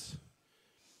fast?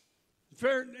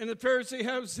 And the Pharisee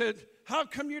house said, how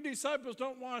come your disciples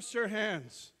don't wash their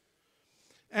hands?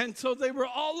 And so they were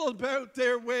all about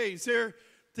their ways.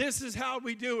 This is how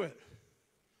we do it.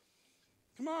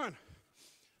 Come on.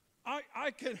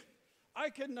 I can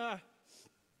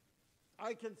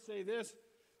say this,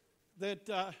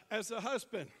 that as a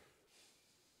husband,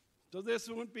 so this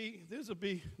will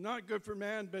be not good for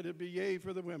man, but it'd be yay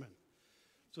for the women.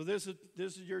 So this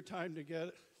is your time to get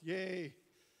it. Yay.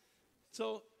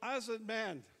 So as a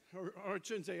man, or I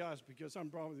shouldn't say us because I'm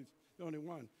probably the only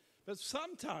one, but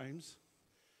sometimes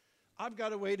I've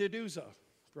got a way to do so,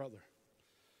 brother.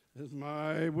 It's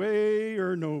my way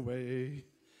or no way.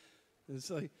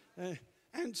 It's like,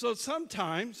 and so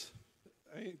sometimes,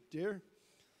 hey, dear,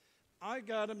 I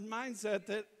got a mindset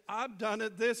that I've done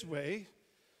it this way,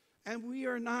 and we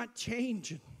are not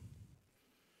changing.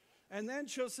 And then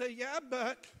she'll say, yeah,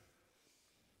 but,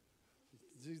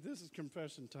 see, this is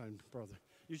confession time, brother.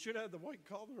 You should have the white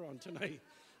collar on tonight.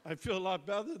 I feel a lot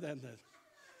better than that.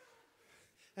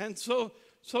 And so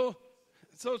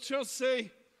she'll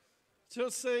say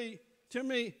to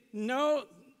me, no,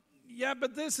 yeah,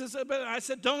 but this is a bit. I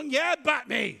said, don't yeah, but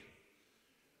me.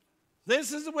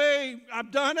 This is the way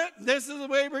I've done it. This is the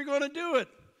way we're going to do it.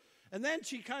 And then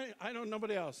she I know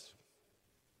nobody else.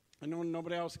 I know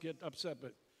nobody else get upset,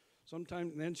 but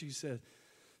sometimes then she says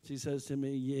to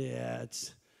me, yeah,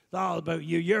 it's all about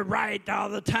you. You're right all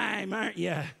the time, aren't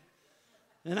you?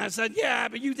 And I said, yeah,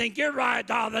 but you think you're right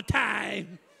all the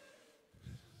time.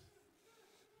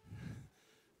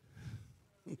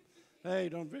 Hey,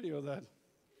 don't video that.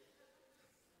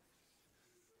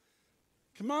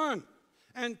 Come on.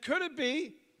 And could it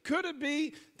be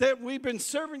that we've been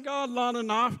serving God long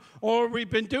enough, or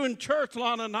we've been doing church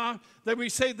long enough, that we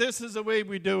say this is the way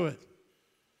we do it?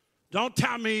 Don't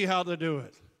tell me how to do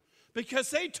it.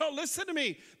 Because listen to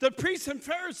me, the priest and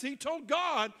Pharisee told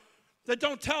God that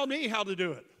don't tell me how to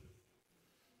do it.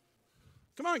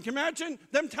 Come on, can you imagine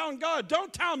them telling God,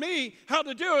 don't tell me how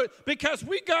to do it, because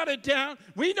we got it down,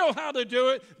 we know how to do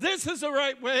it, this is the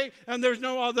right way, and there's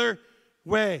no other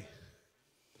way.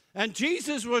 And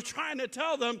Jesus was trying to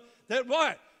tell them that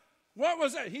what? What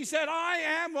was it? He said, I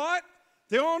am what?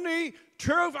 The only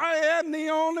truth, I am the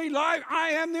only life,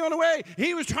 I am the only way.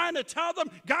 He was trying to tell them,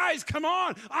 guys, come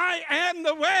on, I am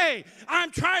the way.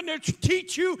 I'm trying to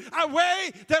teach you a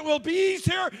way that will be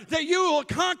easier, that you will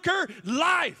conquer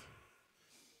life.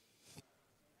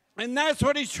 And that's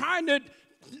what he's trying to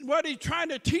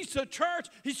teach the church.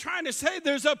 He's trying to say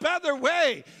there's a better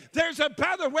way. There's a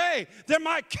better way than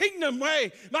my kingdom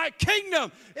way. My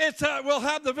kingdom will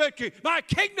have the victory. My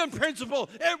kingdom principle,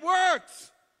 it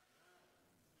works.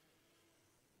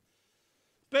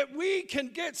 But we can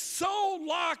get so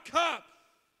locked up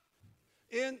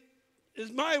in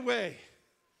is my way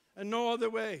and no other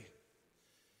way.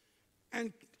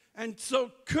 And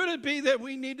so could it be that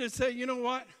we need to say, you know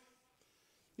what?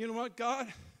 You know what, God?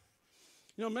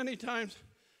 You know, many times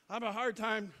I have a hard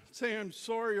time saying I'm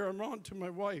sorry or I'm wrong to my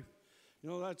wife. You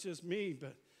know, that's just me.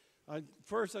 But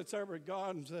first I start with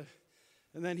God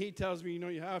and then he tells me, you know,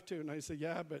 you have to. And I say,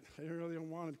 yeah, but I really don't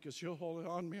want it because she'll hold it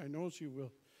on me. I know she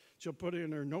will. She'll put it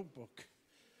in her notebook.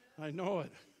 I know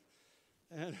it.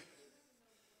 And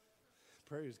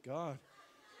praise God.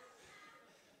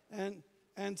 And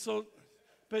so,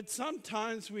 but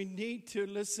sometimes we need to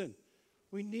listen.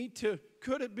 We need to,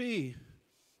 could it be,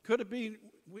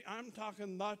 I'm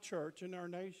talking the church in our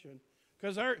nation,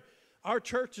 because our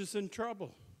church is in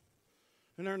trouble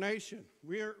in our nation.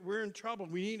 We're in trouble.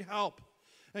 We need help.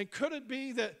 And could it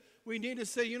be that we need to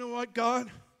say, you know what,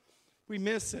 God, we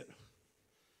miss it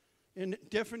in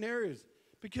different areas,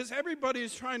 because everybody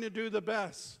is trying to do the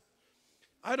best.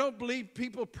 I don't believe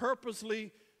people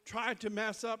purposely try to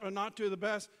mess up and not do the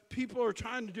best. People are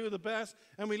trying to do the best,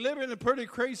 and we live in a pretty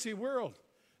crazy world,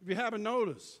 if you haven't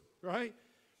noticed, right?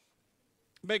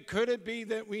 But could it be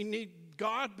that we need,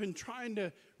 God been trying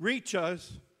to reach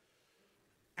us,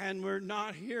 and we're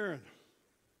not hearing?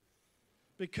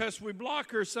 Because we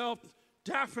block ourselves,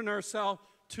 deafen ourselves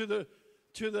to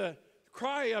the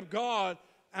cry of God,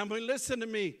 and we listen to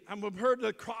me, and we've heard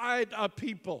the cry of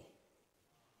people.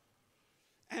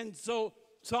 And so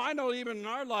I know even in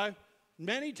our life,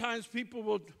 many times people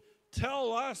will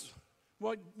tell us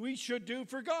what we should do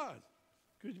for God.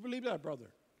 Could you believe that, brother?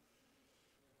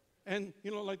 And,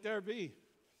 you know, like the RV.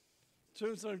 As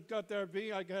soon as I got the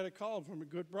RV, I got a call from a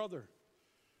good brother.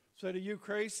 Said, are you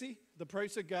crazy? The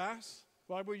price of gas?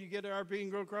 Why would you get an RV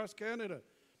and go across Canada?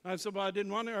 I said, well, I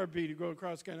didn't want an RV to go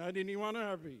across Canada. I didn't even want an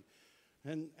RV.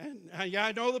 And yeah,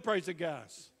 I know the price of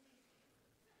gas.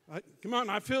 Come on,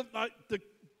 I feel like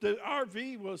the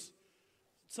RV was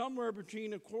somewhere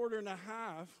between $1.25 and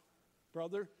 $1.5,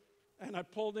 brother, and I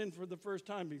pulled in for the first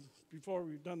time before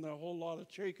we've done the whole lot of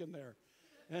shaking there.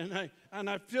 And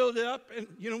I filled it up, and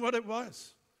you know what it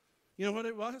was? You know what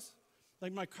it was?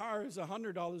 Like my car is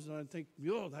 $100, and I think,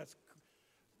 oh,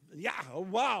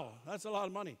 wow, that's a lot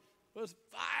of money. It was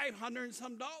 $500 and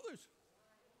some dollars.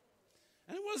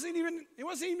 And it wasn't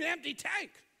even an empty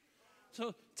tank.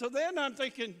 So then I'm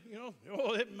thinking, you know,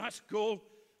 oh, it must go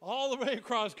all the way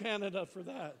across Canada for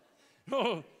that.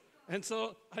 Oh, and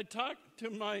so I talked to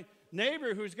my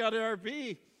neighbor who's got an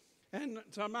RV, and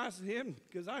so I'm asking him,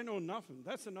 because I know nothing.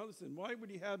 That's another thing. Why would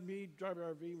he have me drive an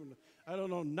RV when I don't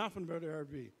know nothing about an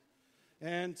RV?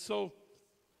 And so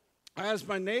I asked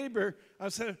my neighbor, I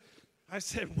said,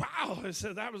 wow. I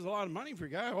said, that was a lot of money for a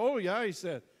guy. Oh, yeah, he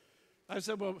said. I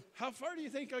said, well, how far do you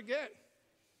think I get?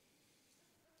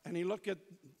 And he looked at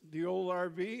the old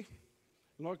RV,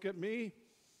 looked at me.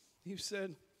 He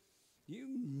said,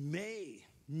 you may,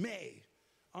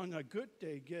 on a good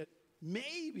day, get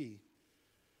maybe,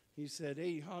 he said,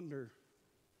 800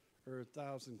 or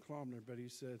 1,000 kilometers. But he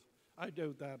said, I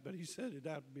doubt that. But he said it'd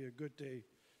have to be a good day.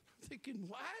 I'm thinking,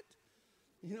 what?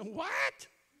 You know, what?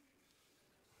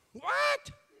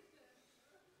 What?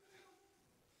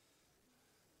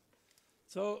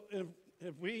 So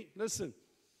if we, listen,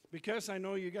 because I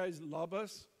know you guys love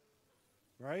us,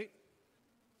 right?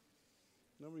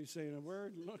 Nobody's saying a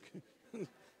word. Look.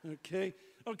 Okay,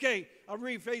 I'll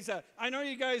rephrase that. I know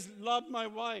you guys love my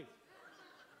wife.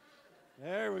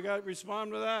 There, we got to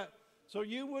respond to that. So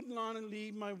you wouldn't want to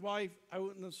leave my wife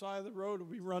out on the side of the road if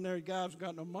we run out of gas,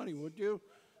 got no money, would you?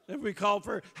 If we call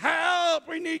for help,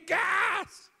 we need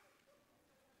gas.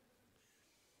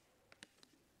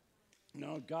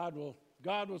 No, God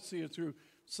will see it through.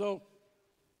 So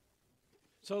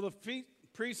the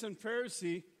priest and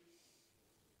Pharisee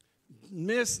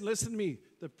listen to me,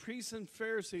 the priest and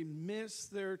Pharisee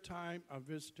missed their time of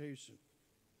visitation.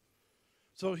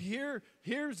 So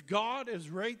here's God is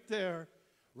right there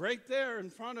in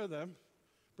front of them.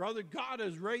 Brother, God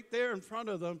is right there in front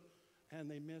of them,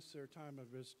 and they missed their time of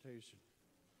visitation.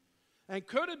 And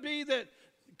could it be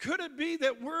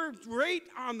that we're right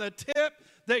on the tip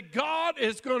that God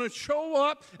is going to show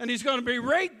up and he's going to be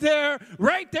right there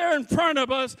in front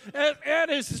of us at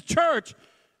his church?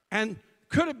 And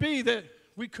could it be that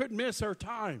we could miss our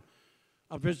time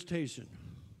of visitation?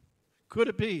 Could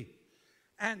it be?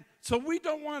 And so we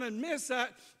don't want to miss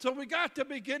that. So we got to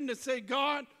begin to say,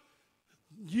 God,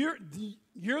 you're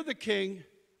the king.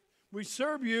 We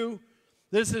serve you.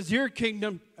 This is your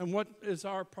kingdom. And what is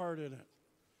our part in it?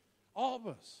 All of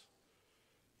us.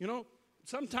 You know,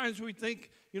 sometimes we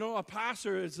think, you know, a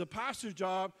pastor is a pastor's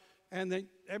job, and then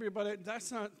everybody,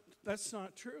 that's not That's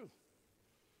not true.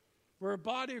 We're a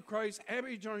body of Christ.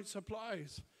 Every joint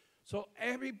supplies. So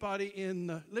everybody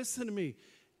listen to me,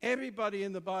 everybody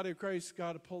in the body of Christ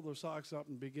got to pull their socks up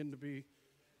and begin to be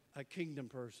a kingdom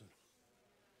person.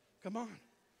 Come on.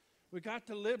 We got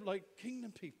to live like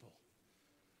kingdom people.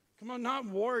 Come on, not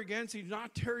war against each other,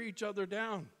 not tear each other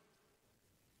down.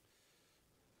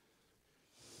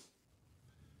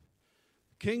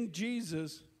 King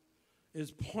Jesus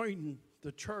is pointing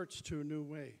the church to a new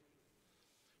way,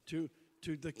 to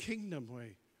the kingdom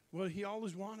way, what he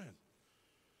always wanted.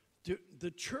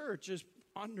 The church is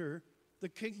under the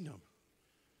kingdom.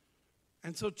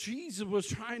 And so Jesus was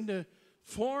trying to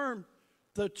form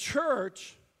the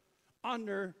church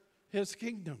under his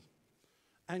kingdom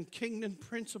and kingdom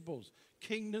principles,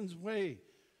 kingdom's way,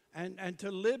 and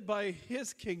to live by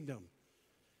his kingdom.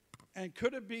 And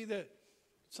could it be that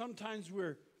sometimes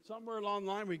we're somewhere along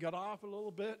the line we got off a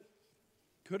little bit?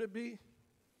 Could it be?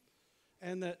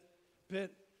 And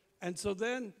so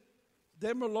then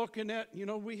we're looking at,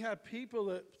 we have people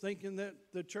that thinking that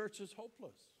the church is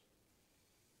hopeless.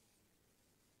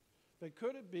 But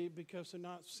could it be because they're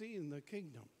not seeing the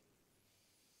kingdom?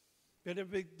 But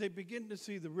if they begin to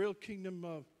see the real kingdom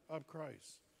of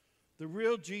Christ, the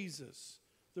real Jesus,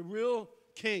 the real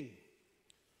King,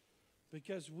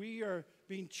 because we are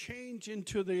being changed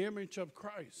into the image of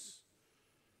Christ.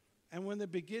 And when they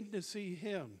begin to see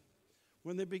him,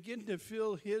 when they begin to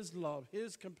feel his love,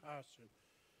 his compassion,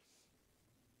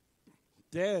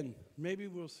 then maybe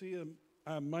we'll see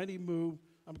a mighty move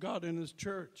of God in his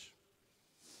church.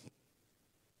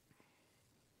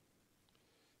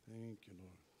 Thank you,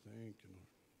 Lord. Thank you,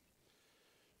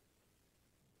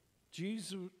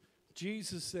 Lord.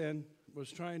 Jesus then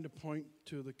was trying to point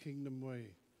to the kingdom way.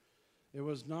 It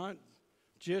was not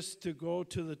just to go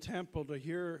to the temple to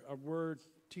hear a word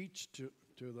teach to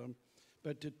them,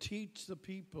 but to teach the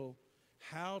people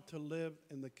how to live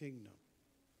in the kingdom.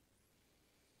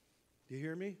 Do you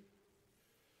hear me?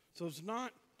 So it's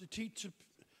not to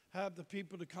have the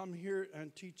people to come here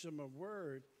and teach them a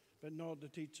word, but no, to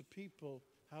teach the people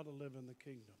how to live in the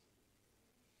kingdom.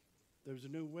 There's a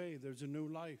new way. There's a new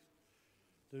life.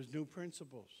 There's new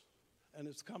principles. And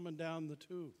it's coming down the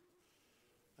tube.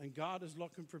 And God is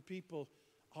looking for people.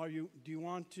 Do you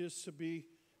want us to be,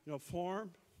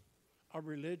 form a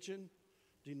religion,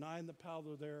 denying the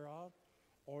power thereof?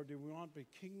 Or do we want to be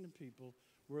kingdom people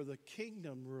where the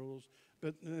kingdom rules,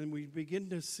 but then we begin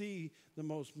to see the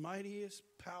most mightiest,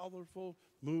 powerful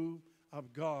move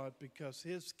of God because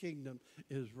his kingdom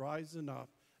is rising up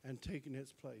and taking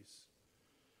its place.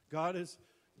 God is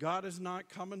not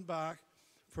coming back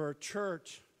for a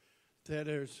church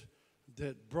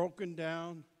that broken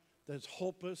down, that's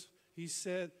hopeless. He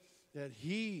said that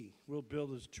he will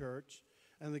build his church,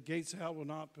 and the gates of hell will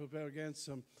not prevail against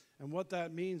him. And what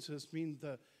that means is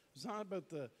it's not about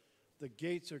the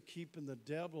gates are keeping the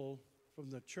devil from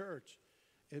the church.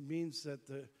 It means that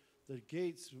the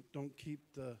gates don't keep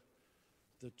the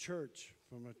church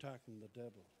from attacking the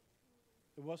devil.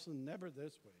 It wasn't never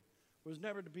this way. It was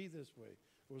never to be this way.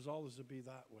 It was always to be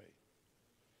that way.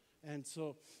 And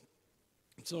so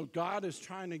God is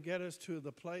trying to get us to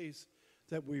the place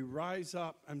that we rise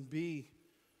up and be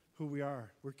who we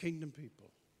are. We're kingdom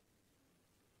people.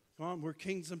 Come on, we're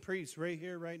kings and priests right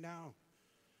here, right now.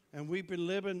 And we've been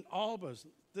living, all of us.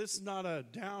 This is not a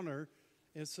downer.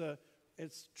 It's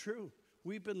true.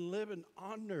 We've been living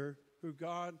under who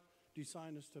God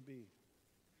designed us to be.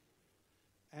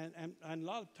 And a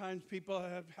lot of times people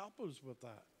have helped us with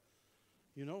that,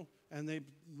 and they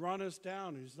run us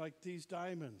down. It's like these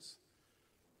diamonds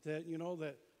that,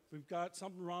 that we've got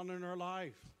something wrong in our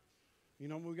life.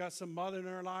 We've got some mud in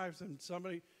our lives, and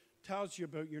somebody tells you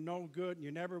about you're no good and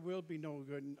you never will be no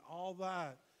good and all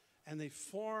that. And they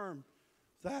form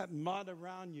that mud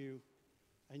around you,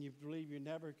 and you believe you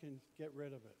never can get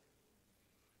rid of it.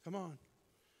 Come on.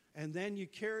 And then you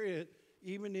carry it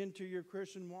even into your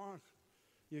Christian walk.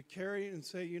 You carry it and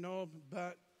say,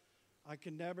 but I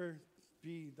can never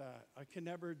be that. I can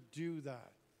never do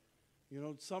that.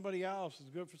 Somebody else is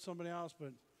good for somebody else,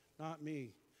 but not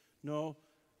me. No,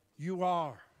 you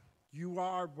are. You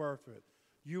are worth it.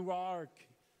 You are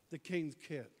the king's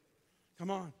kid. Come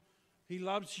on. He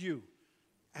loves you,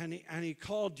 and he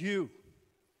called you.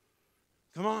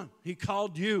 Come on. He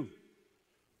called you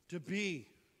to be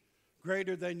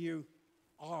greater than you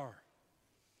are.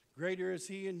 Greater is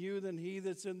he in you than he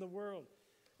that's in the world.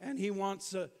 And he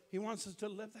wants us to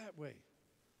live that way.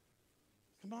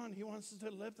 Come on, he wants us to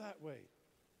live that way.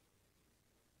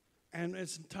 And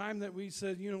it's time that we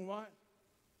said, you know what?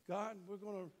 God,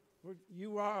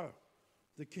 you are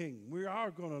the king. We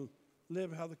are going to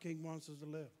live how the king wants us to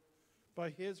live. by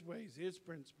his ways, his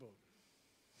principle.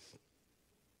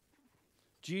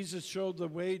 Jesus showed the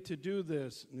way to do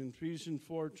this in Ephesians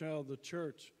 4, tell the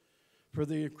church, for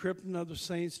the equipping of the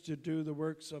saints to do the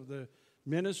works of the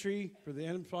ministry, for the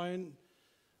edifying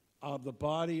of the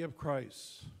body of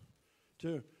Christ.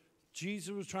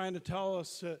 Jesus was trying to tell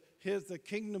us the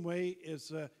kingdom way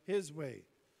is his way.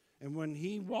 And when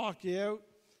he walked out,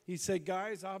 he said,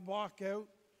 guys, I'll walk out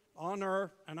on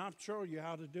earth and I'll show you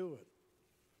how to do it.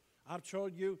 I've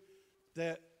showed you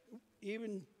that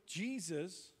even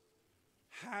Jesus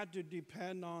had to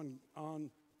depend on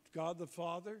God the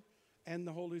Father and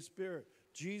the Holy Spirit.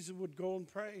 Jesus would go and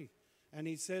pray. And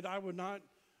he said, I would not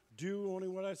do only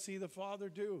what I see the Father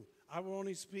do. I will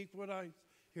only speak what I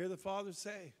hear the Father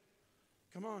say.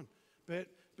 Come on. But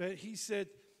he said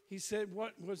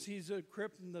what was he's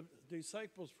equipping the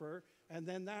disciples for, and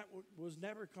then that was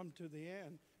never come to the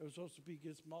end. It was supposed to be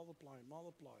just multiply.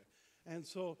 And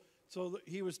so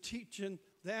he was teaching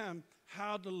them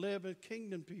how to live as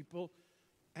kingdom people.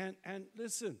 And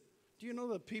listen, do you know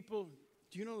the people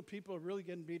are really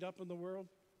getting beat up in the world?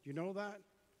 Do you know that?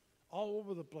 All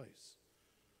over the place.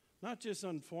 Not just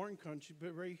in foreign countries,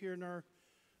 but right here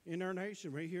in our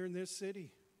nation, right here in this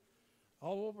city.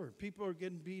 All over. People are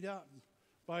getting beat up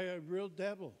by a real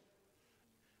devil.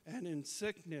 And in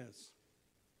sickness.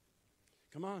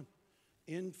 Come on.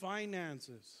 In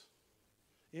finances.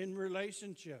 In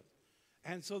relationship.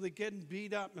 And so they're getting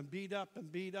beat up and beat up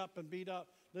and beat up and beat up.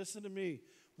 Listen to me.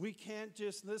 We can't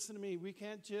just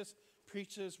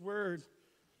preach this word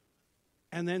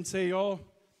and then say, oh,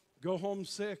 go home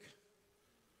sick.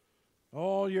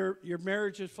 Oh, your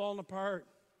marriage is falling apart.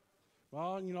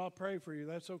 Well, I'll pray for you.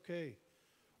 That's okay.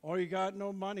 Or you got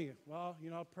no money. Well,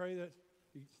 I'll pray that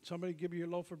somebody give you a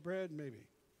loaf of bread maybe.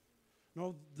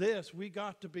 No, we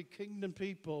got to be kingdom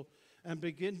people and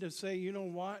begin to say, you know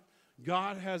what?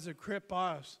 God has equipped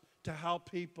us to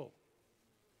help people.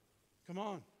 Come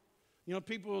on.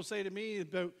 People will say to me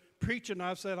about preaching,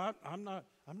 I've said, I'm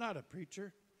not a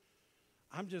preacher.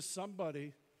 I'm just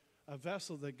somebody, a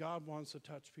vessel that God wants to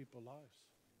touch people's lives.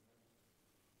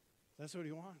 That's what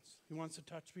he wants. He wants to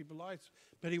touch people's lives.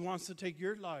 But he wants to take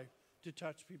your life to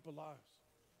touch people's lives.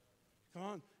 Come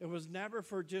on. It was never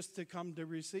for just to come to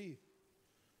receive.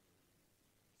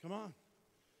 Come on.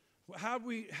 Have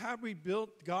we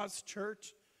built God's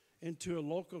church into a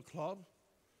local club,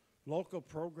 local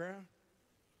program?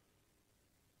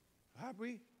 Have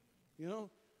we?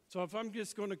 So if I'm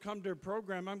just going to come to a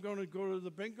program, I'm going to go to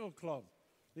the bingo club.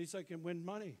 At least I can win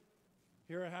money.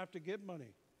 Here I have to give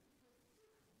money.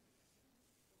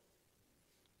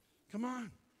 Come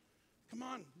on.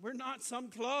 We're not some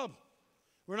club.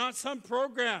 We're not some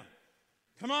program.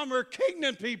 Come on, we're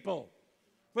kingdom people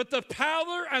with the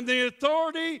power and the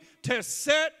authority to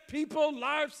set people's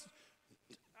lives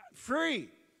free.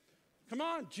 Come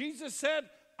on, Jesus said,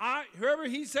 whoever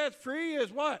he sets free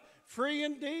is what? Free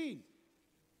indeed.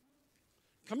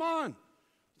 Come on.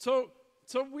 So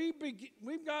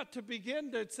we've got to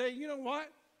begin to say, you know what?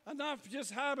 Enough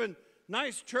just having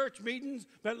nice church meetings,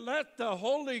 but let the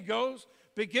Holy Ghost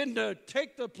begin to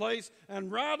take the place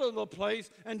and rattle the place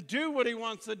and do what he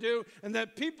wants to do, and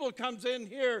that people comes in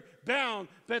here bound,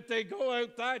 but they go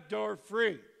out that door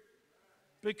free.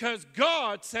 Because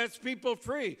God sets people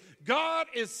free. God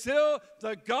is still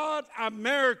the God of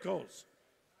miracles.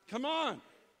 Come on.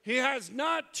 He has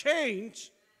not changed.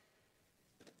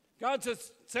 God's the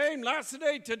same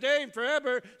yesterday, today, and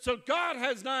forever. So God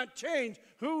has not changed.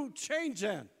 Who changed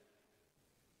then?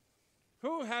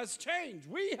 Who has changed?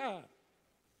 We have.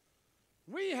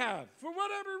 We have. For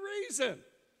whatever reason.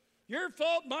 Your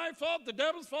fault, my fault, the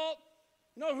devil's fault.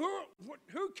 No,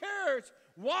 who cares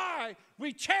why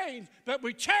we change, but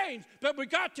we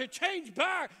got to change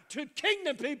back to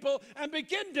kingdom people and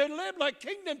begin to live like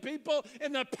kingdom people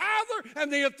in the power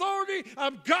and the authority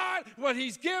of God, what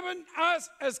he's given us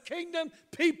as kingdom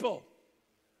people.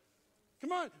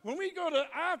 Come on, when we go to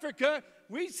Africa,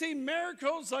 we see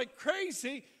miracles like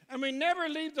crazy, and we never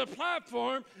leave the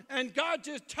platform, and God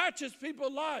just touches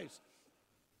people's lives.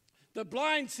 The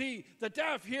blind see, the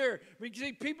deaf hear. We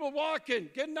see people walking,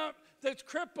 getting up, that's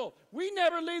crippled. We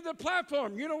never leave the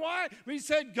platform. You know why? We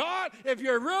said, God, if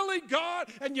you're really God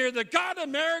and you're the God of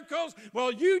miracles,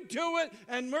 well, you do it,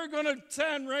 and we're going to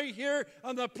stand right here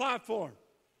on the platform.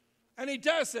 And he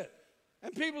does it.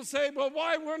 And people say, well,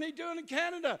 why weren't he doing it in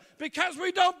Canada? Because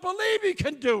we don't believe he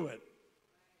can do it.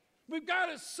 We've got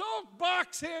to sew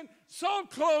box in, sew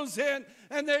clothes in,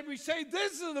 and then we say,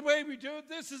 this is the way we do it,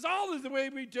 this is all the way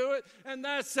we do it, and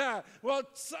that's that. Well,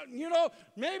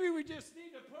 maybe we just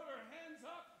need to put our hands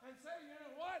up and say, you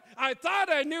know what? I thought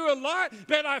I knew a lot,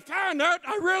 but I found out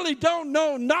I really don't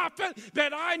know nothing,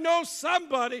 but I know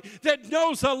somebody that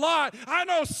knows a lot. I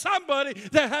know somebody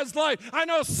that has life. I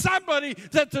know somebody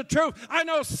that's the truth. I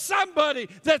know somebody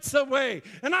that's the way.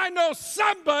 And I know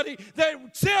somebody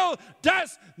that still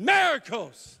does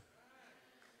miracles.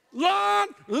 Long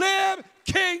live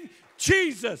King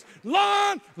Jesus.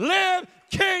 Long live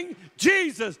King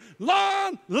Jesus.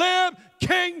 Long live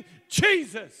King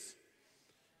Jesus.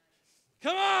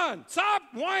 Come on, stop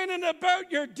whining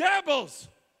about your devils.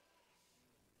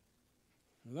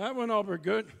 Well, that went over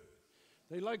good.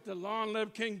 They like the long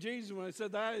live King Jesus. When I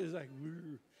said that, it's like,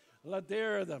 let the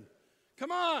air of them.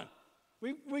 Come on.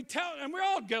 We tell, and we're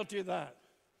all guilty of that.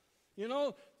 You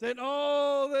know, that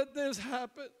that this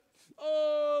happened.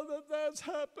 Oh, that's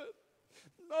happened.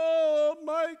 Oh,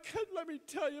 Mike, let me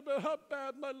tell you about how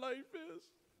bad my life is.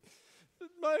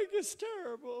 Mike is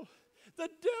terrible. The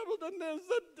devil done this.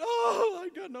 I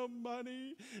got no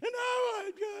money. And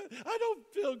I don't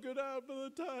feel good half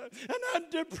of the time. And I'm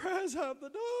depressed half the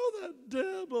time. Oh, that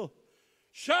devil.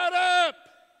 Shut up.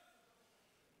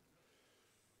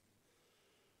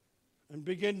 And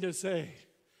begin to say,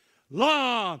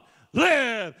 long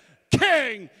live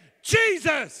King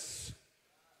Jesus.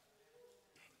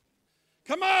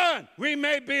 Come on, we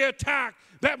may be attacked,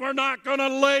 but we're not going to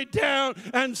lay down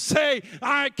and say,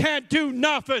 I can't do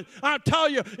nothing. I'll tell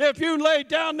you, if you lay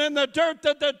down in the dirt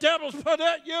that the devil's put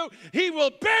at you, he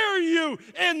will bury you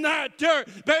in that dirt.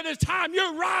 But it's time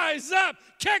you rise up,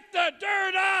 kick the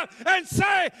dirt off, and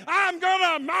say, I'm going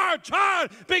to march on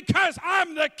because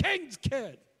I'm the king's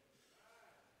kid.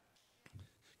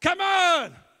 Come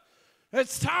on.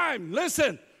 It's time.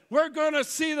 Listen, we're going to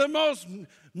see the most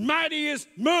mightiest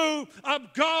move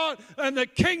of God and the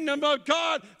kingdom of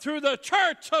God through the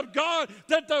church of God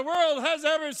that the world has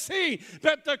ever seen.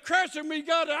 But the question we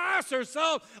got to ask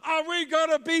ourselves, are we going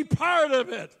to be part of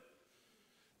it?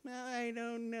 Well, I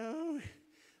don't know.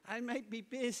 I might be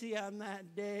busy on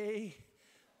that day.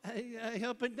 I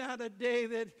hope it's not a day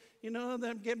that, that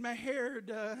I'm getting my hair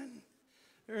done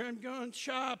or I'm going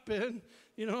shopping.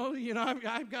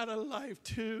 I've got a life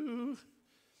too.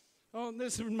 Oh,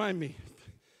 this reminds me.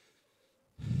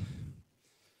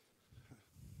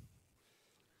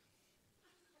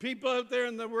 People out there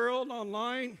in the world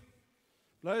online,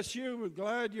 bless you, we're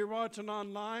glad you're watching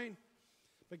online.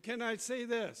 But can I say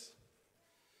this?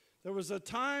 There was a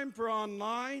time for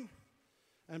online,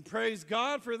 and praise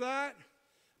God for that.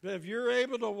 But if you're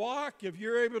able to walk, if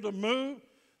you're able to move,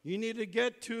 you need to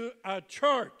get to a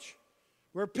church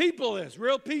where people is,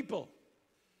 real people.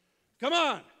 Come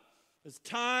on. It's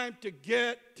time to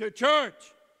get to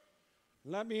church.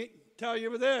 Let me tell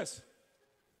you this.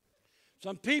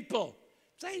 Some people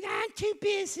say, I'm too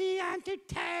busy, I'm too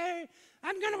tired,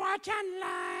 I'm going to watch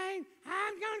online,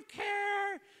 I don't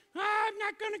care, I'm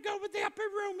not going to go with the upper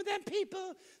room with them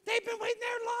people. They've been waiting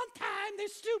there a long time, they're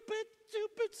stupid,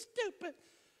 stupid, stupid.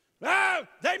 Oh,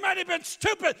 they might have been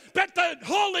stupid, but the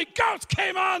Holy Ghost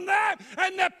came on them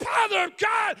and the power of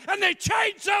God, and they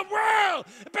changed the world.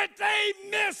 But they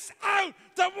miss out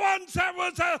the ones that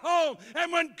was at home.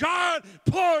 And when God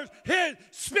pours His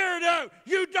Spirit out,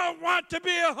 you don't want to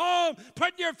be at home,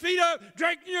 putting your feet up,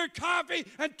 drinking your coffee,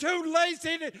 and too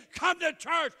lazy to come to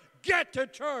church. Get to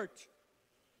church.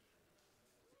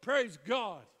 Praise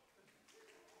God.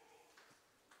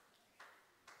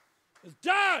 It's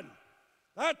done.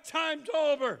 That time's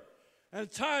over, and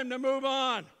it's time to move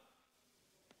on.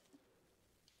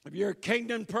 If you're a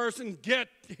kingdom person, get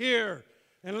here,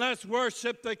 and let's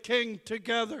worship the King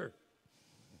together.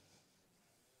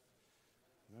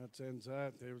 That ends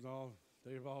that.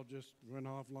 They've all just went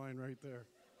offline right there.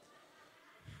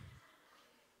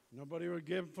 Nobody would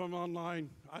give from online.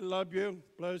 I love you.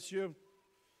 Bless you.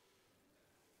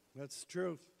 That's the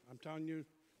truth. I'm telling you,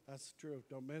 that's the truth.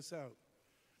 Don't miss out.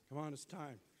 Come on, it's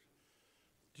time.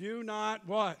 Do not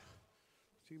what?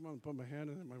 See, I'm going to put my hand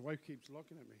in it. My wife keeps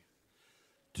looking at me.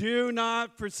 Do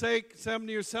not forsake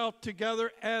assembling yourself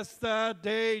together as the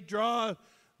day draws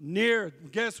near.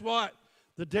 Guess what?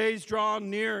 The day's drawing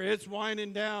near. It's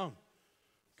winding down.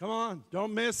 Come on.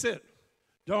 Don't miss it.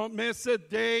 Don't miss the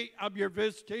day of your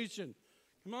visitation.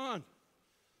 Come on.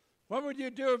 What would you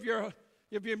do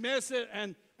if you miss it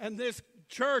and this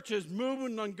church is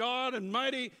moving on God and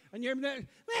mighty, and you're there,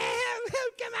 well, how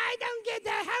come I don't get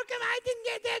that? How come I didn't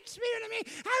get that Spirit in me?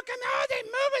 How come, they're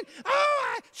moving?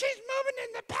 She's moving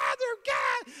in the power of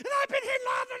God, and I've been here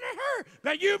longer than her.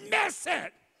 But you miss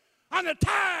it on the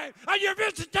time of your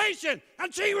visitation,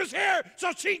 and she was here,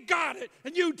 so she got it,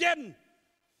 and you didn't.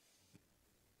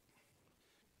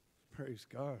 Praise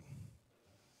God.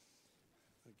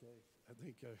 Okay, I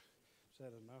think I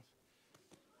said enough.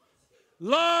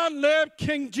 Long live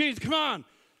King Jesus. Come on.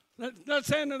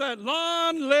 Let's end that.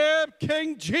 Long live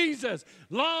King Jesus.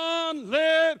 Long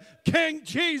live King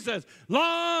Jesus.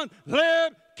 Long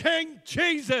live King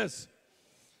Jesus.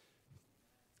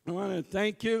 I want to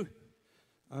thank you.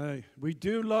 We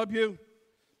do love you.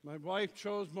 My wife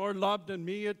shows more love than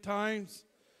me at times.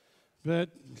 But,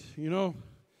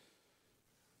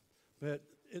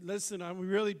 listen, we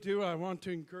really do. I want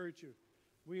to encourage you.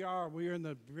 We are in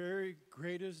the very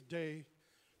greatest day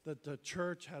that the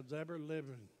church has ever lived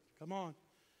in. Come on.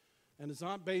 And it's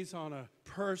not based on a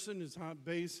person. It's not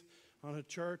based on a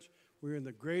church. We're in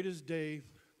the greatest day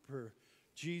for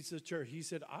Jesus' church. He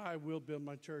said, I will build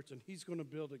my church. And he's going to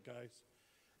build it, guys.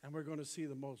 And we're going to see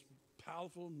the most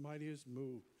powerful, mightiest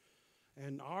move.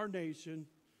 And our nation,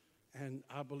 and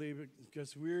I believe it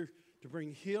because we're to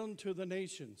bring healing to the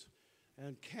nations.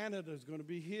 And Canada is going to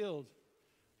be healed,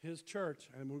 his church.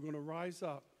 And we're going to rise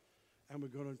up. And we're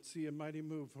going to see a mighty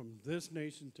move from this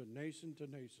nation to nation to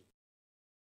nation.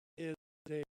 It's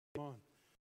the day. Come on.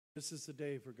 This is the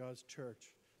day for God's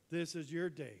church. This is your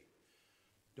day.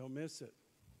 Don't miss it.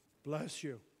 Bless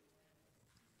you.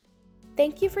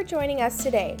 Thank you for joining us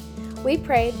today. We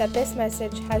pray that this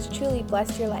message has truly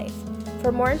blessed your life.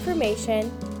 For more information,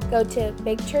 go to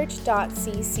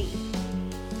bigchurch.cc.